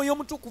 Anti n'omwoyo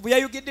omutukuvu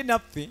yayogedde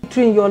naffe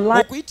In your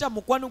life, okuyita mu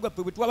mukwano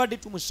gwaffe bwe twabadde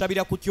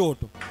tumusabira ku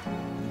kyoto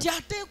nti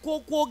ateekwa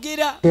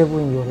okwogera devil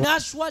in your life.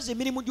 n'aswaza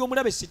emirimu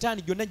gy'omulabe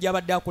Sitaani gyonna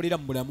gy'abadde akolera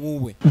mu bulamu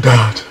bwe.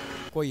 Dad.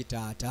 Koyi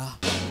taata,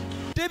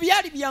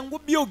 tebyali byangu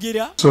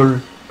byogera. Sorry.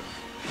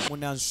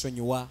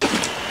 Munansonyiwa.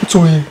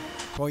 Toye,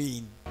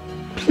 Koyin,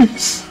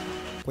 please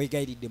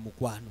kwegayiridde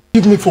mukwano.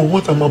 forgive me for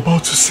what I'm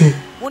about to say.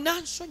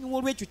 Munansonyiwa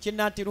olw'ekyo kye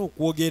nnaatera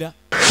okwogera.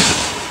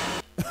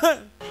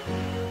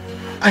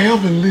 I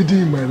have a lady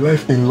in my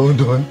life in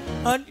London.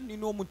 Anti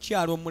nina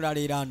omukyalo omulala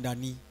e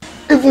London.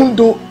 Even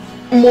though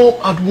Mom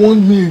had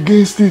warned me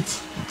against it,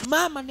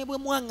 Maama ne bwe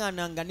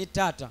mwaŋŋaananga ne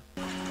taata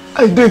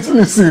I didn't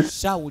listen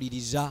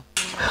saawuliriza.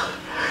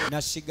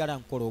 Nasigala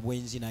nkola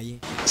obwenzi naye.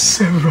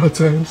 several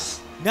times.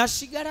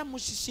 Nasigala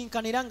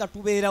musisinkana era nga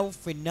tubeerawo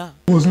ffenna.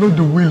 It was not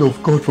the will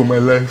of God for my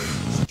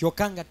life.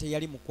 Kyokka nga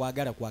teyali mu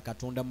kwagala kwa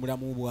Katonda mu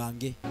bulamu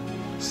bwange.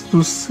 It's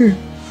to sin.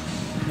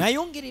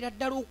 Nayongerera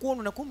ddala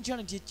okwonoonako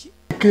omukyala nti eki.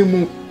 I came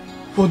home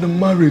for the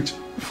marriage,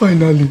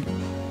 finally.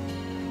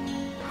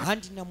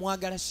 Anti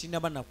namwagala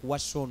sinaba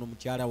nakuwasa ono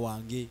mukyala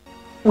wange.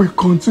 We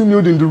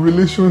continued in the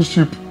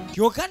relationship.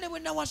 Kyokka ne bwe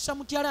nawasa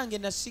mukyala wange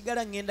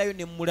nasigala ŋŋendayo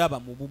ne mulaba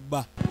mu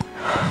bubba.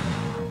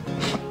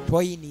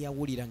 Toyini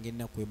yawulira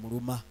ng'ennaku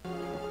emuluma.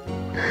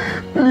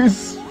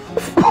 Please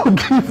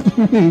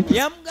forgive me.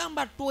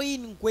 Yamugamba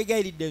Toyini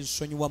nkwegayiridde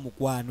nsonyiwa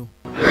mukwano.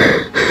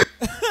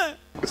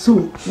 So,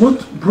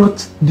 what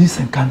brought this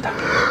encounter?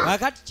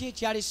 Kakati ki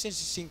ekyalese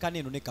ensisinkano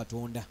eno ne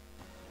Katonda?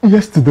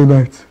 Yesterday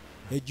night,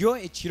 Ejjo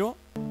ekiro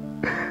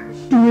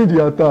during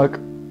the attack,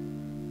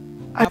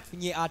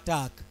 afunye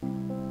attack.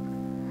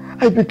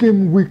 I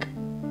became weak.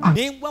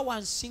 Nengwa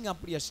wansi nga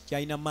mpulira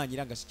sikyalina maanyi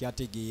era nga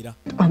sikyategeera.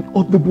 An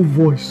audible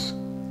voice.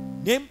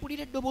 Ne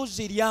mpulira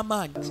eddoboozi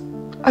ery'amaanyi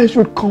I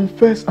should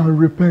confess and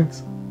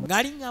repent.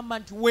 nga liŋŋamba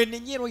nti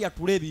weenenyeera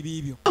oyatula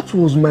ebibi byo. That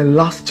was my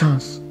last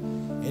chance.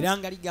 Era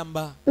nga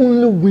ligamba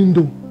Only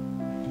window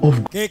of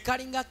God ke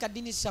kalinga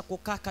akadinisa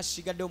kokka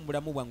akasigaddewo mu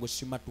bulamu bwange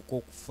osimatuka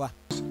okufa.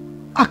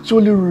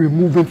 actually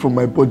removing from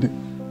my body.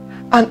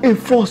 And a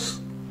force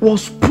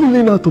was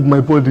pulling out of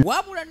my body.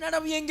 Wabula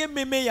nalabye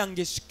ng'emmeme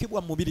yange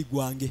esikibwa mu mubiri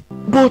gwange.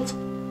 But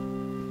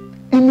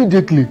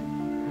immediately,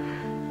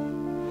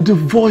 the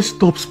voice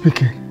stopped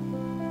speaking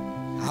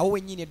Awo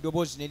wennyini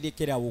eddoboozi ne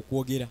lyekerawo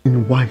okwogera.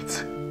 in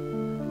white.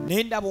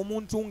 Ne ndaba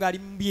omuntu ng'ali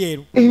mu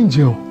byeru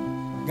Angel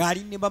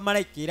ng'ali ne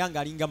bamalayika era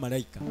ng'ali nga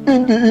malayika.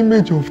 in the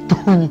image of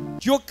Tony.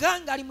 Kyokka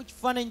ng'ali mu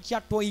kifaananyi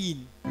kya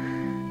Toyini.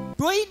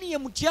 Toyini ye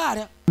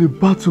mukyala The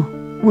battle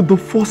with the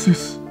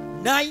forces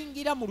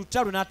n'ayingira mu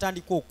lutalo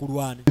n'atandika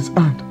okulwana. in his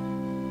hand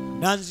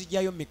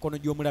N'anzigyayo mu mikono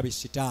gy'omulabe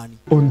Sitaani.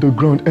 on the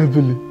ground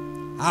heavily.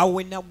 Awo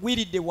we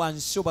nagwiridde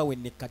wansi oba we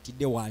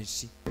nekkatidde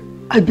wansi.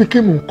 I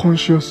became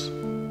unconscious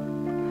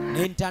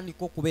Ne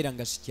ntandika okubeera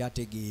nga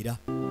sikyategeera.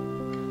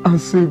 and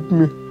saved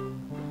me.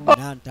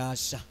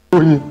 N'antaasa.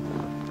 Tony,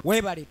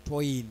 Weebale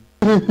Toyini.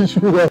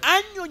 should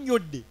I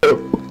Annyonnyodde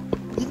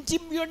nti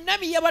byonna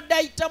bye yabadde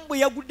ayitamu bwe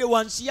yagudde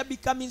wansi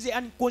yabikamize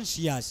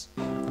unconscious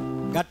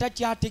nga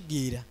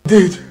takyategeera.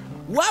 did?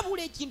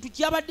 Wabula ekintu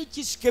kyabadde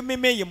kisika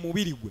emmeme ye mu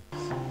mubiri gwe.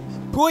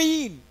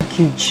 Toyini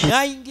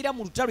n'ayingira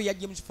mu lutalo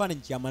yajje mu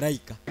kifaananyi kya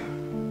malayika.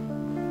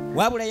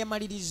 Wabula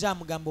yamaliriza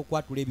amugamba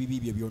okwatula ebibi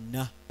bye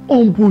byonna.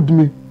 Humbled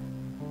me.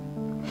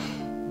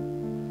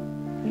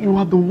 You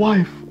are the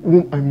wife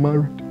whom I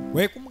married.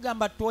 Bwe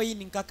kumugamba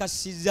Toyini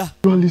nkakasiza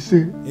Really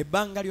say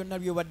ebbanga lyonna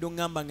ly'obadde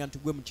oŋŋamba nga nti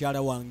gwe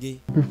mukyala wange.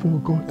 before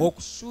God.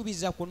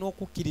 Okusuubiza kwo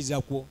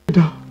n'okukkiriza kwo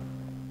Dad,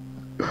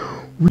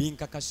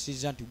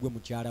 binkakasiza nti gwe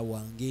mukyala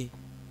wange.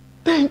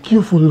 thank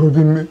you for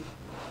loving me.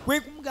 Bwe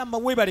kumugamba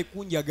weebale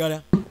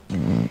kunjagala.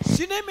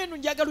 Sineemeno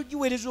njagala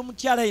ogiweereza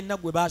omukyala yenna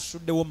gwe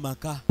baasuddewo mu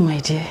maka.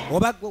 My dear,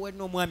 Oba gwe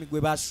wenna omwami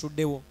gwe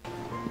baasuddewo.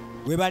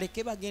 Gwe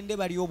baleke bagende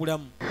bali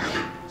obulamu.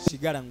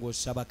 sigala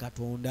ng'osaba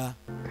Katonda.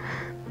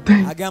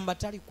 Agamba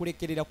tali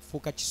kulekerera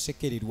kufuuka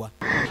kisekererwa.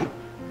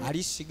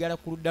 Alisigala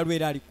ku ludda lwe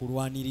era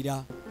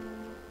alikulwanirira.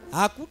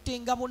 Akutte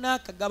engabo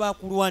n'akagaba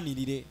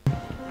akulwanirire.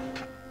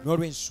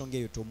 N'olw'ensonga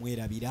eyo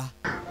tomwerabira.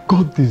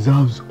 God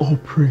deserves all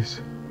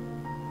praise.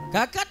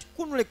 Kakati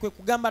kunule kwe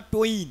kugamba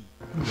toyini.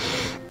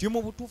 Ti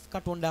mu butuufu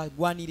Katonda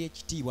agwanira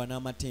ekitiibwa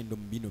n'amatendo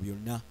mu bino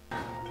byonna.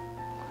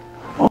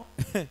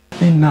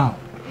 And now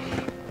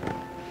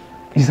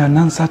is an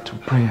answer to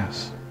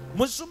prayers.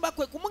 Musumba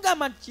kwe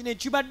kumugamba nti kino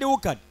ekibaddewo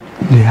kati.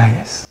 The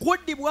highest.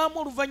 Kuddibwamu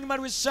oluvannyuma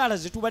lw'essaala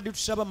ze tubadde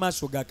tusaba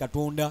maaso ga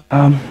Katonda.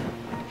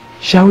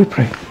 Shall we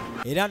pray?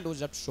 Era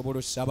ndowooza tusobola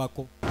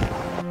ossabako.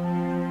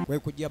 Kwe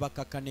kujja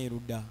bakkakkana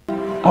erudda.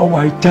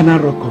 Our eternal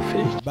rock of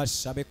age.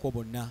 Basabeko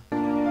bonna.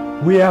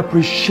 We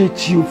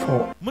appreciate you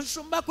for.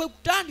 Musumba kwe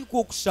kutandika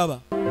okusaba.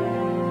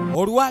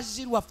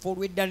 Olwazi lwaffe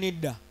olw'edda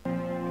n'edda.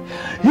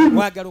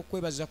 Wagala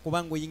okwebaza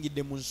kubanga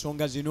oyingidde mu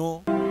nsonga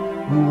zino.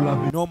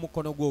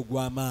 N'omukono gwo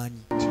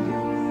ogw'amaanyi.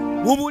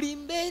 Mu buli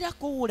mbeera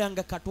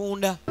kowulanga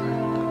Katonda.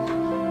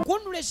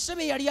 Kunula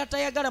essebe yali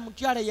atayagala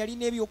mukyala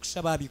yalina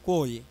ebyokusaba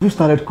abikooye. You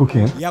started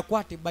cooking?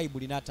 Yakwata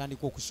Bayibuli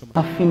n'atandika okusoma.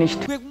 I've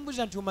finished. Kwe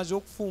kumubuuza nti omaze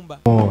okufumba.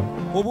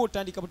 Oba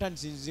otandika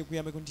butandisi nze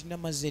kuyambeko nti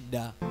namaze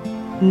edda.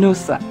 No,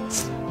 sir.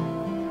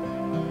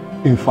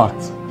 In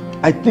fact,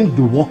 I think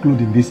the workload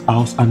in this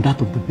house and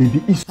that of the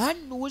baby is...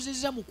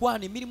 Nowozezza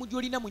mukwana emirimu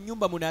gy'olina mu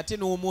nnyumba muno ate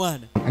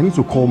n'omwana. I need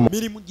to call mom.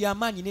 Mirimu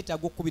gy'amaanyi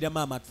neetaaga okkubira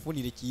maama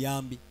atufunire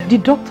kiyambi. The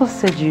doctor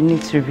said you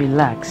need to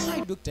relax.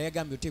 Dokita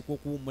yagambye oteekwa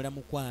okuwummula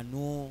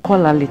mukwano.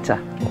 Call her later.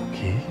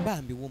 Okay.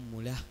 Bambi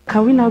wummula.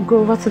 Can we now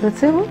go over to the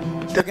table?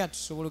 Tega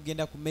tusobola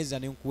ogenda ku mmeeza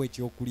ne nkuwa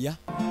ekyokulya.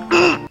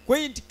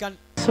 Kwenti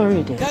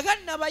Sorry, dear.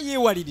 kakati naba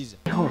yeewaliriza.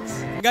 Hot.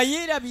 Nga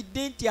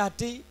yeerabidde nti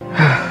ate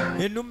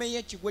ennume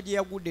y'ekigwo gye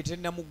yagudde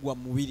tennamuggwa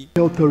mu mubiri. I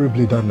felt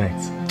terribly that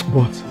night,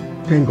 but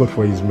thank God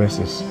for his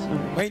mercies.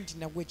 Kwenti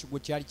nagwo ekigwo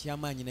kyali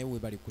ky'amaanyi naye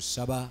weebale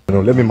kusaba.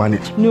 No, let me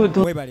manage. No,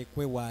 don't. Weebale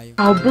kwewaayo.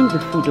 I'll bring the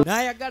food.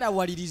 N'ayagala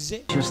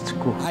awalirize. Just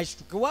go.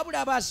 Asituke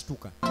wabula aba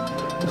asituka.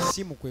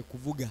 Simu kwe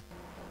kuvuga.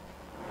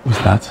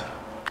 Who's that?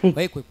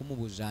 Baye kwe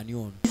kumubuuza ani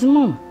ono. His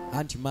mom.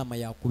 Anti maama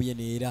yakubye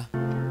neera.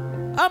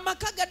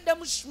 Amaka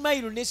gaddamu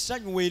smile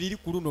n'essanyu weeriri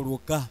ku luno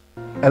lwokka.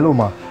 Hello,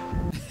 ma.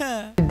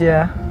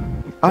 Dear,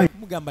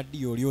 Kumugamba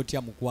ddi oli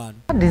otya mukwano.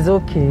 that is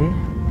okay.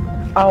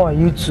 How are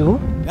you too?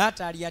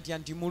 Taata ali atya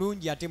nti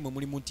mulungi ate mwe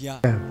muli mutya.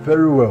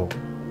 Very well.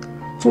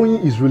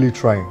 Tony is really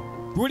trying.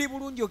 Tuli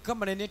bulungi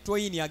okukamala ne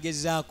Toyini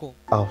agezaako.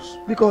 House.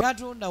 Because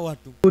Katonda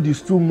wattu. God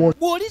is too much.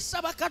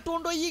 Bw'olisaba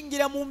Katonda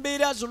oyingira mu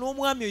mbeera zo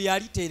n'omwami oyo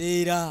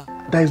alitereera.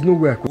 There is no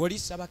way I could.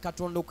 Bw'olisaba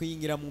Katonda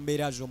okuyingira mu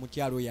mbeera zo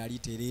omukyalo oyo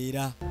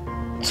alitereera.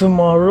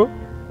 Tomorrow?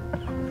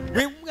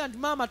 Bwe kumugamba nti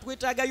maama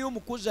twetaagayo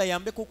omukozi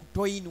ayambeko ku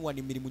Toyini wano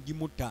emirimu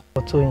gimutta.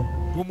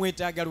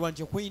 Tumwetaaga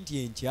lwanki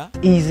kwenti enkya.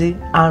 Easy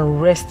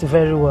and rest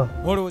very well.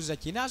 Olowooza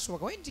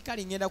kinaasoboka wenti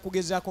kale ngenda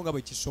kugezaako nga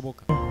bwe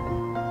kisoboka.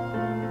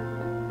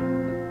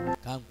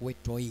 Kankuwe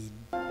Toyini.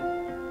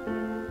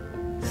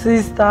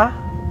 Sister,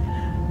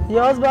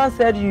 your husband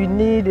said you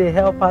need a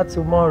helper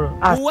tomorrow.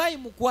 Muwaayi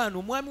mukwano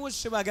omwami wo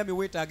ssebo agambye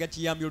weetaaga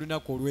kiyambi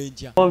olunaku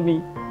olw'enkya.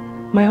 Mommy,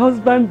 my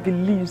husband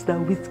believes that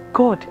with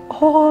God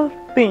all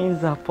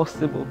things are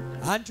possible.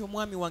 Anti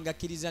omwami wange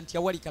akkiriza nti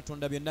awali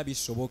Katonda byonna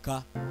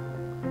bisoboka.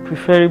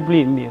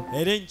 Preferably a meal.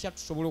 Era enkya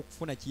tusobola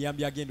okufuna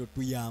kiyambi agenda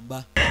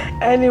otuyamba.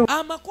 Anyway,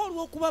 Amaka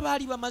olw'okuba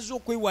baali bamaze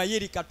okwewaayo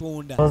eri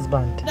Katonda.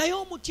 husband, Naye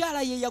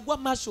omukyala ye yagwa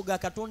mu maaso ga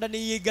Katonda ne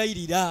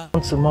yeegayirira.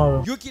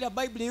 tomorrow. Jjukira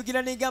Bayibuli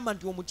eyogera n'egamba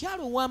nti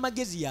omukyala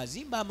ow'amagezi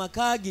yazimba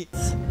amaka ge.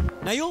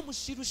 Naye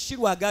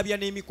omusirusiru agaabya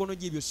n'emikono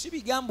gye ebyo si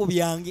bigambo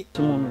byange.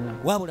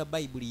 Wabula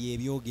Bayibuli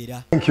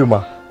y'ebyogera. Thank you,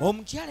 ma.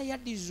 Omukyala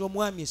yaddiriza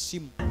omwami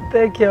essimu.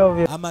 Take care of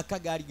you. Amaka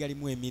gaali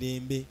galimu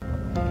emirembe.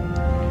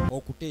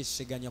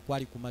 Okuteeseganya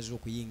kwali kumaze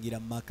okuyingira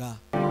mu maka.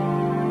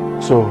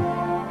 So,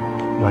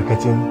 you are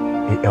getting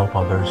a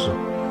helper very soon.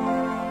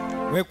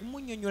 Bwe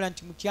kumunnyonnyola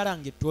nti mukyala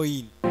nge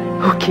Toyini.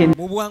 Okay.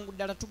 Mu bwangu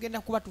ddala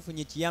tugenda kuba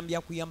tufunye ekiyambi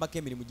akuyambako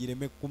emirimu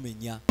gireme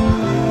kukumenya.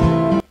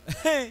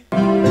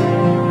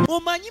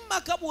 Omanyi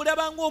maka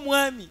bw'olaba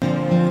ng'omwami.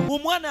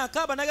 Omwana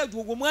akaaba nagati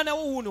ogwo omwana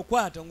wo wuuno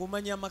kwata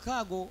ng'omanya amaka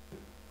ago.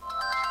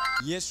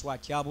 Yesu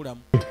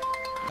akyabulamu.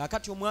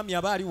 Kakati omwami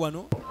aba ali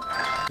wano.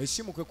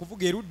 Essimu kwe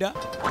kuvuga erudda.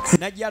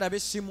 Najja alaba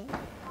essimu.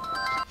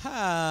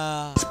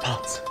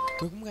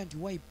 Kwe kumugamba nti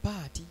wayi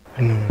paati.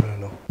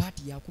 No.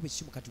 Paati yakuba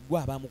essimu kati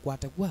gwe aba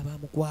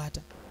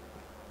amukwata.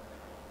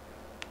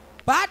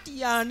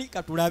 Paati yaani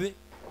katulabe.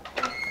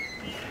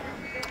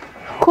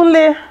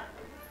 Kule,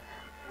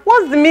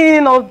 what's the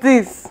meaning of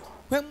this?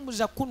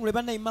 Kwemubuza kunule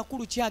banayi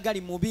makulu ki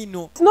agali mu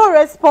bino. No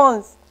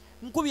response.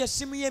 Nkubye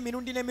essimu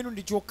y'emirundi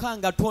n'emirundi kyokka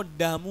nga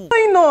toddamu.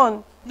 Going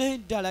on?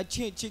 N'eddala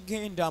ki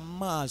ekigenda mu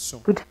maaso.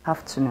 Good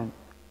afternoon.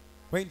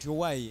 Wenti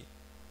owaaye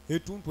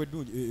etuntu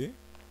eddungi.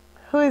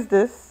 Who is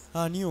this?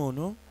 Ani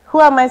ono?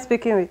 Who am I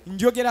speaking with?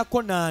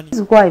 Njogerako n'ani? His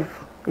wife.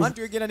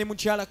 Anti oyogera ne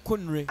mukyala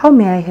Conre. How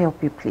may I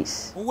help you,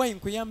 please? Owaaye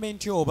nkuyambe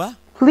ntya oba?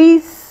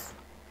 Please,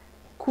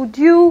 could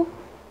you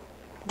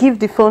give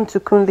the phone to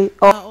Kunle?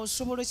 Or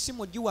osobola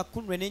essimu giwa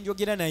Kunle ne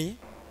njogera naye?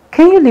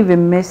 Can you leave a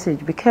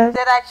message? Because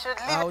that I should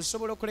leave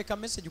Osobola okuleka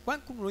message kwa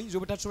Kunle oyinza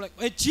obutasobola.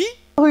 Eki?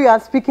 who you are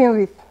speaking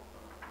with?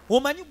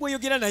 Omanyi gwe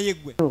oyogera naye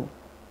gwe?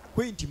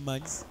 Kwenti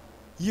manyi.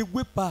 Ye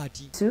gwe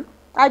party. too?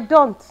 I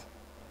don't.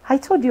 I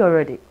told you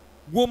already.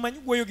 Gwe omanyi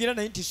gwe oyogera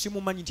naye nti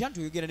simumanyi nti anti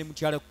oyogera ne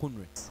mukyala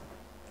Kunle.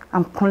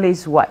 I'm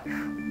Kunle's wife.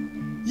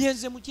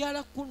 Yenze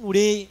mukyala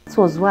Kunle. That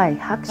was why I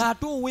asked.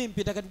 Ate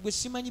ow'empeta kati gwe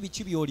simanyi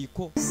biki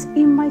by'oliko.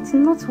 He might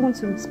not want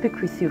to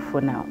speak with you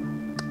for now.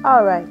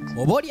 All right.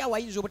 Oba oli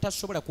awayinza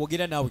obutasobola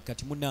kwogera naawe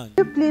kati munnange.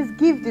 You please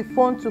give the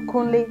phone to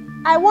Kunle.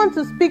 I want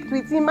to speak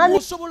with him. And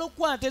Osobola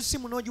okukwata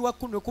essimu n'ogiwa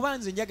Kunle kuba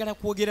nze njagala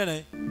kwogera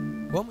naye.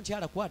 Oba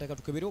mukyala kwata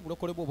katukebere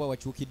obulokole bwo oba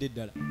wakyukidde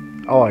ddala.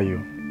 How are you?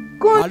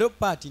 Alo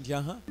paati nti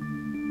aha.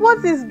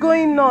 what is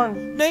going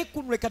on? Naye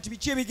Kunle kati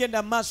biki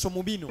ebigenda maaso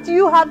mu bino? Do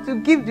you have to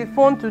give the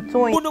phone to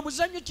Toyin? Buno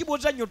muzannyo ki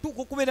bw'ozannyo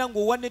otuuka okubeera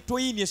ng'owa ne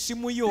Toyin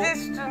essimu yo?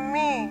 This to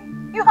me.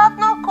 You have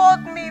not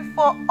called me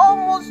for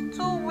almost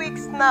 2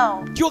 weeks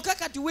now. Kyokka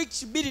kati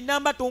weeks 2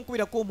 namba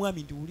tonkubirako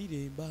omwami nti wulira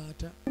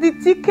embaata. The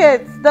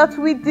tickets that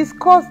we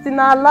discussed in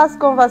our last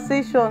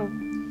conversation.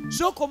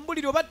 Sooka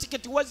omubulire oba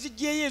tiketi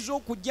wazigyeyo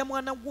ez'okujja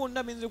mwana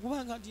gwonna menze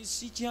kubanga nti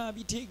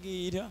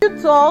sikyabitegeera.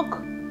 You talk.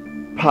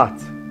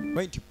 Pat,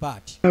 Point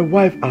part. my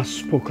wife has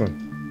spoken.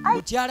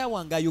 Mukyala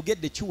wange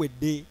ayogedde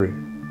kiwedde.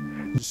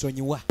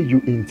 Nsonyiwa.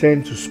 You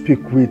intend to speak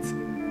with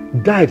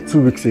died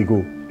 2 weeks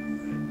ago.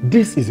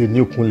 This is a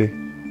new Kunle.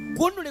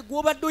 Kunle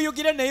gw'obadde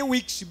oyogera naye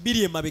weeks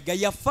 2 emabega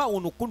yafa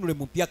ono Kunle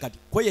mupya kati.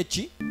 Koye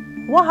ki?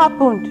 What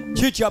happened?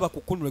 Ki kyaba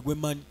ku Kunle gwe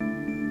mmanyi?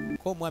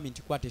 Ko omwami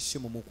nti kwata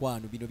essimu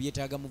mukwano bino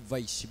byetaaga mu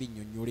voice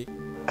binnyonnyole.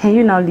 Can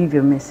you now leave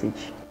your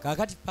message?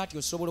 Kaakati paati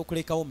osobola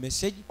okulekawo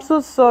message?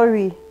 So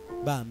sorry.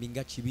 Bambi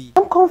nga kibi.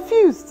 I'm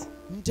confused.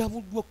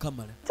 Ntabuddwa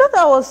Kamala. Thought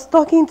I was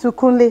talking to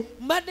Kunle.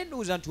 Mbadde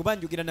ndowooza nti oba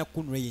njogera na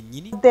Kunle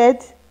yennyini.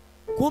 Dead.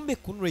 Kumbe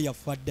Kunle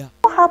yafa dda.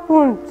 What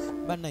happened?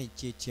 Banaye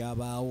ki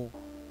ekyabaawo?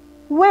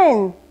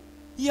 When?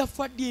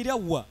 Yafa dda era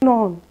wa?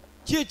 None.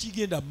 Ki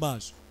ekigenda mu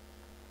maaso?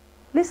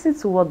 Listen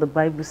to what the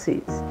Bible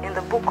says in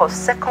the book of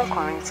 2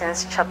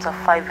 Corinthians chapter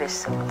 5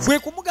 verse 7. Bwe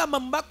kumugamba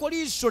mu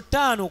Bakoliiso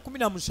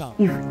 5:17.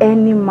 If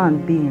any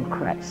man be in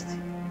Christ,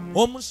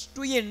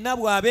 Omusitu yenna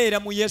bw'abeera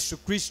mu Yesu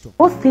Kristo.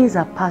 all things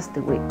are passed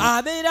away.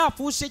 Abeera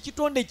afuuse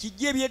ekitonde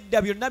kijja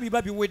ebyedda byonna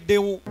biba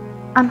biweddewo.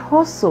 And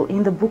also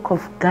in the book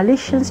of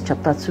Galatians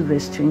chapter 2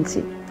 verse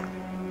 20,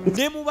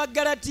 Ne mu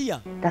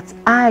Bagalatiya. that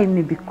I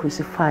may be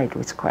crucified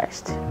with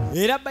Christ.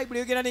 Era Bayibuli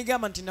eyogera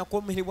negamba nti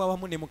nakomerebwa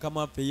wamu ne Mukama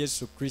waffe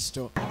Yesu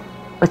Kristo.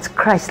 But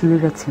Christ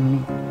liveth in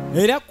me,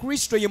 Era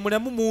Kristo ye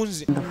mulamu mu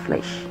nze. in the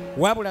flesh.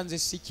 Wabula nze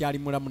sikyali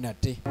mulamu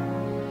nate.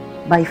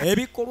 By faith,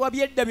 Ebikolwa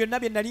byedda byonna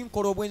bye nali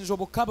nkola obwenzi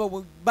obukaba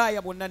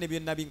obubaaya bwonna ne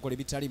byonna binkola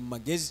ebitali mu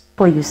magezi.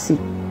 for you see,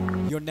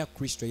 Byonna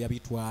Kristo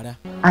yabitwala.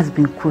 has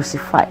been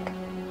crucified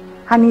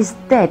and is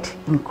dead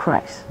in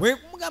Christ. Bwe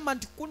kumugamba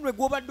nti Kunle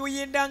gw'obadde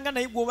oyendanga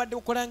naye gw'obadde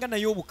okolanga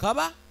naye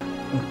obukaba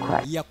In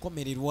Christ.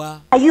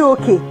 yakomererwa. Are you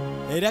okay?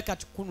 Era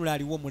kati Kunle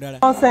aliwo mulala.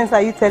 Nonsense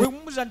are you Bwe telling?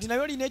 kumubuuza nti naye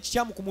olina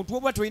ekikyamu ku mutwe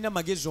oba tolina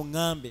magezi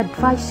oŋŋambe. I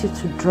advise you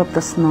to drop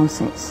this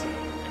nonsense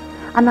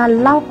and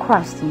allow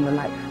Christ in your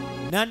life.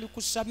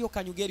 Nandikusabye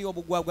okanyuga eri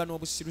obugwagwa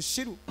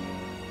n'obusirusiru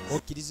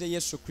okkirize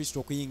Yesu Kristo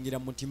okuyingira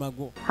mu mutima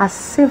gwo. Has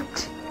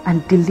saved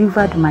and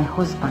delivered my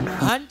husband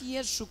from Anti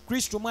Yesu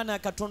Kristo omwana wa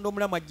Katonda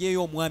omulamu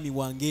aggyeyo omwami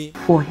wange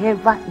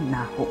forever in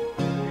our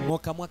hope. mu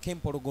kamwa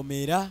k'empologoma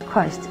era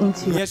Christ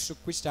into you, Yesu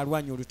Kristo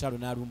alwanya olutalo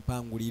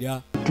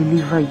n'alumpangulira.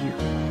 deliver you.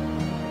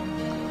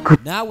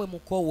 Naawe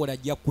mukoowola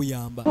ajja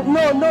kuyamba.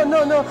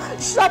 No.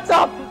 Shut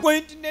up.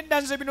 Bwe nti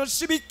nedda nze bino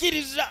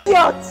sibikkiriza.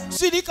 Idiot.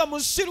 Sirika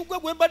musiru gwe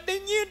gwe mbadde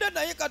nnyinda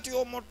naye kati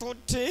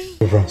omututte.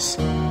 Deliverance.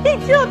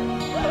 Idiot.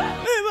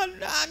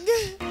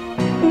 Bannange.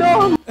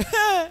 No.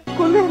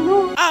 Kunle,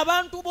 no.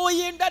 Abantu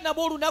b'oyenda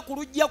nabo olunaku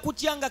lujja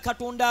kutya nga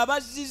Katonda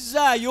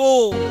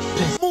abazzizaayo.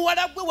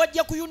 Muwala gwe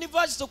wajja ku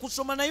yunivasite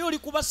kusoma naye oli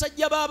ku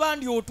basajja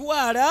b'abandi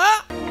otwala.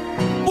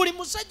 Buli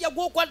musajja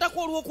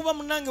gw'okwatako olw'okuba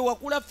munange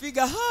wakula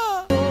figa.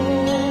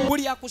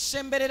 Buli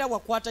akusemberera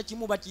wakwata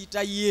kimu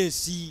bakiyita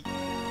yeesi.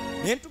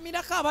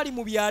 Nentumirako abali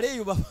mu byalo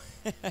eyo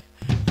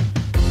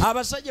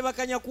abasajja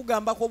bakanya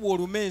kugambako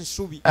bw'oluma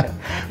ensubi.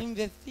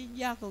 Nze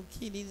sijja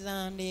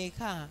kukkiriza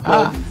ndeeka.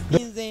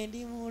 Nze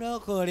ndi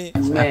mulokole.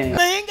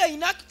 Naye nga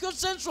inakyo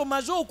sense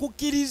omaze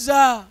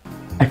okukkiriza.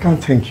 I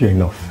can't thank you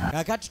enough.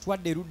 Kakati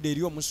twadde erudda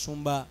eri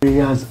omusumba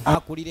Prayers,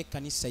 akulira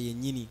ekkanisa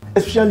yennyini.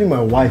 especially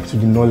my wife, to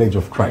the knowledge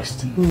of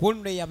Christ.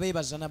 Bunne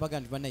yabeebaza n'abaga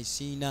nti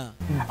bannayisiina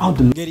How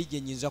the ngeri gye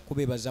nnyinza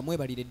kubeebaza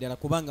mwebalire ddala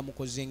kubanga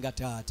mukoze nga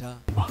taata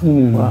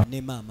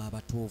ne maama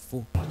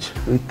abatuufu.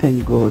 We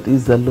thank God.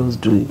 It's the Lord's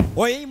doing.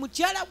 Oyo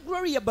mukyala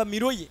Gloria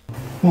Bamiroye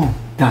Mom,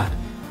 Dad,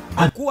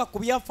 kuwa ku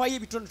byafaayo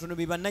ebitonotono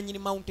bye bannannyini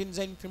Mountain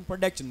Zion Film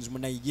Productions mu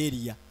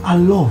Nigeria. our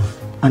love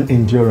and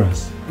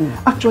endurance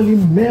actually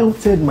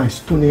melted my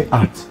stony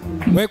heart.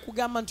 Bwe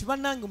kugamba nti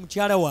bannange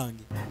mukyala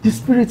wange The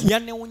Spirit,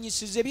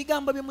 yannewunyisiza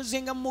ebigambo bye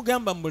muzenga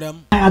mumugamba mu bulamu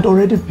I had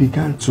already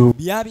begun to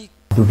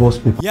divorce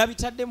people.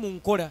 yabitadde mu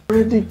nkola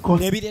Already got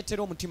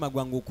nebireetera omutima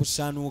gwange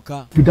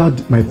okusaanuuka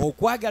without my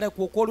okwagala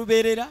kwe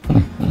okw'olubeerera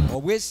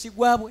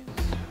obwesigwa bwe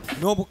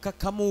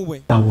n'obukakkamu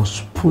bwe that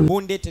was pulling.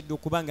 bundeetedde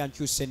okuba nga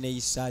nkyusa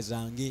enneeyisa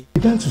zange.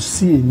 Began to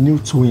see a new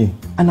twin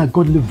and a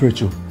godly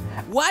virtue.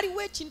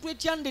 waaliwo ekintu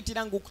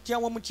ekyandeeteranga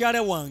okutyawa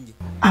mukyala wange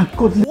A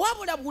godly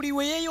wabula buli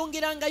we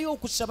yeeyongerangayo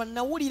okusaba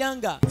nawulira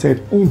nga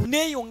said,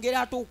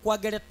 neeyongera ate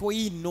okwagala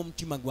toyina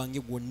omutima gwange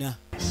gwonna.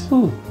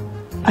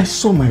 I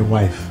saw my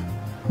wife,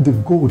 the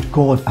gold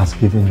God has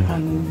given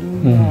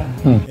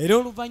me. era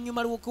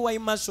oluvannyuma lw'okuwayo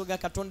mu maaso ga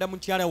katonda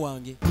mukyala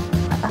wange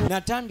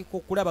natandika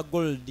okulaba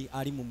gold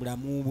ali mu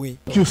bulamu bwe.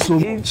 Thank you so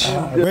much.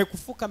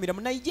 wekufukamira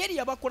mu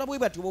Nigeria bakola bwe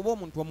bati bwoba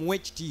omuntu amuwa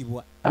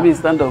ekitiibwa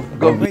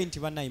bwe nti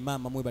bannayi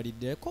maama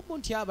mwebaliddeko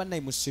nti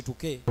abannayi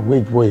musituke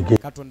Wage boy again.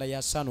 katonda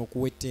yasaana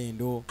okuwa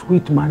ettendo.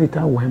 Sweet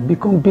marital wine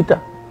become bitter.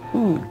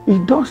 He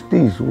does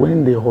this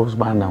when the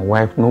husband and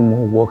wife no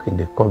more walk in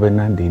the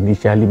covenant they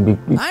initially make.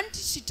 anti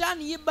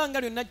sitaani yebbanga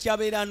lyonna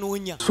kyabeera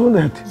anoonya So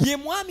that ye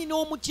mwami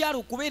n'omukyala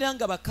okubeera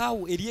nga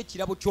bakaawo eri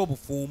ekirabo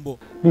ky'obufumbo.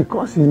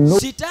 because he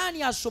knows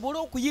sitaani asobole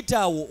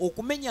okuyitaawo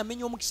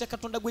okumenyaamenya omukisa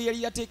katonda gwe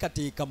yali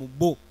yateekateeka mu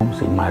bo.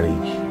 in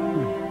marriage.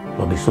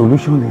 But the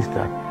solution is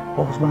that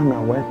husband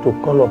and wife to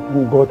call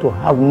upon God to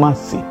have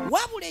mercy.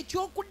 wabula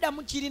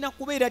ekyokuddamu kirina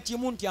kubeera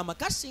kimu nti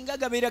amaka singa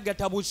gabeera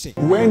gatabuse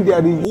When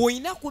there is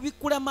olina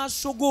kubikkula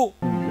maaso go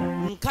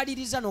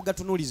nkaliriza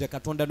n'ogatunuuliza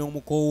katonda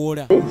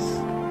n'omukoowoola.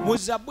 mu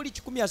Zabbuli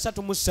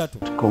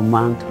 133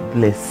 command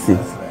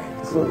blessings.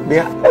 So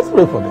let's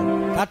pray for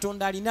them.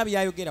 katonda alina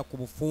byayogera ku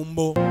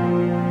bufumbo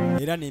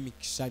era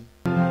n'emikisa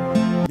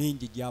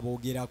mingi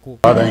gy'aboogerako.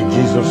 Father, in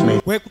Jesus'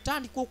 name, kwe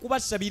kutandika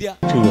okubasabira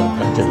to you have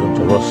granted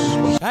unto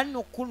us. kandi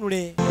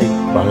n'okkunule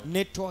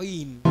ne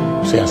toyini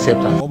Say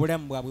acceptance.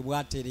 obulamu bwabwe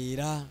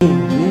bwatereera.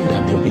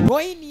 That they will be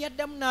toyini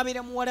yaddamu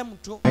n'abeera muwala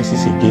muto nice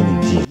again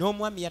in Jesus.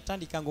 n'omwami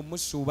yatandikanga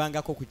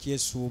omusuubangako ku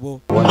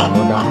kyesuubo. One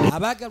another.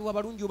 abaagalwa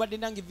abalungi obadde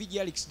nange VJ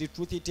Alex the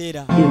truth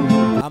teller,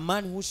 a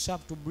man who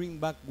served to bring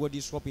back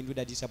God's hope into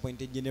the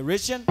disappointed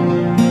generation.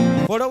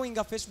 Following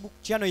a Facebook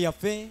channel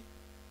yaffe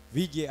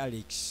VJ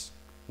Alex.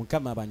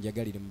 Mukama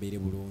abanjagalire mubeere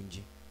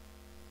bulungi.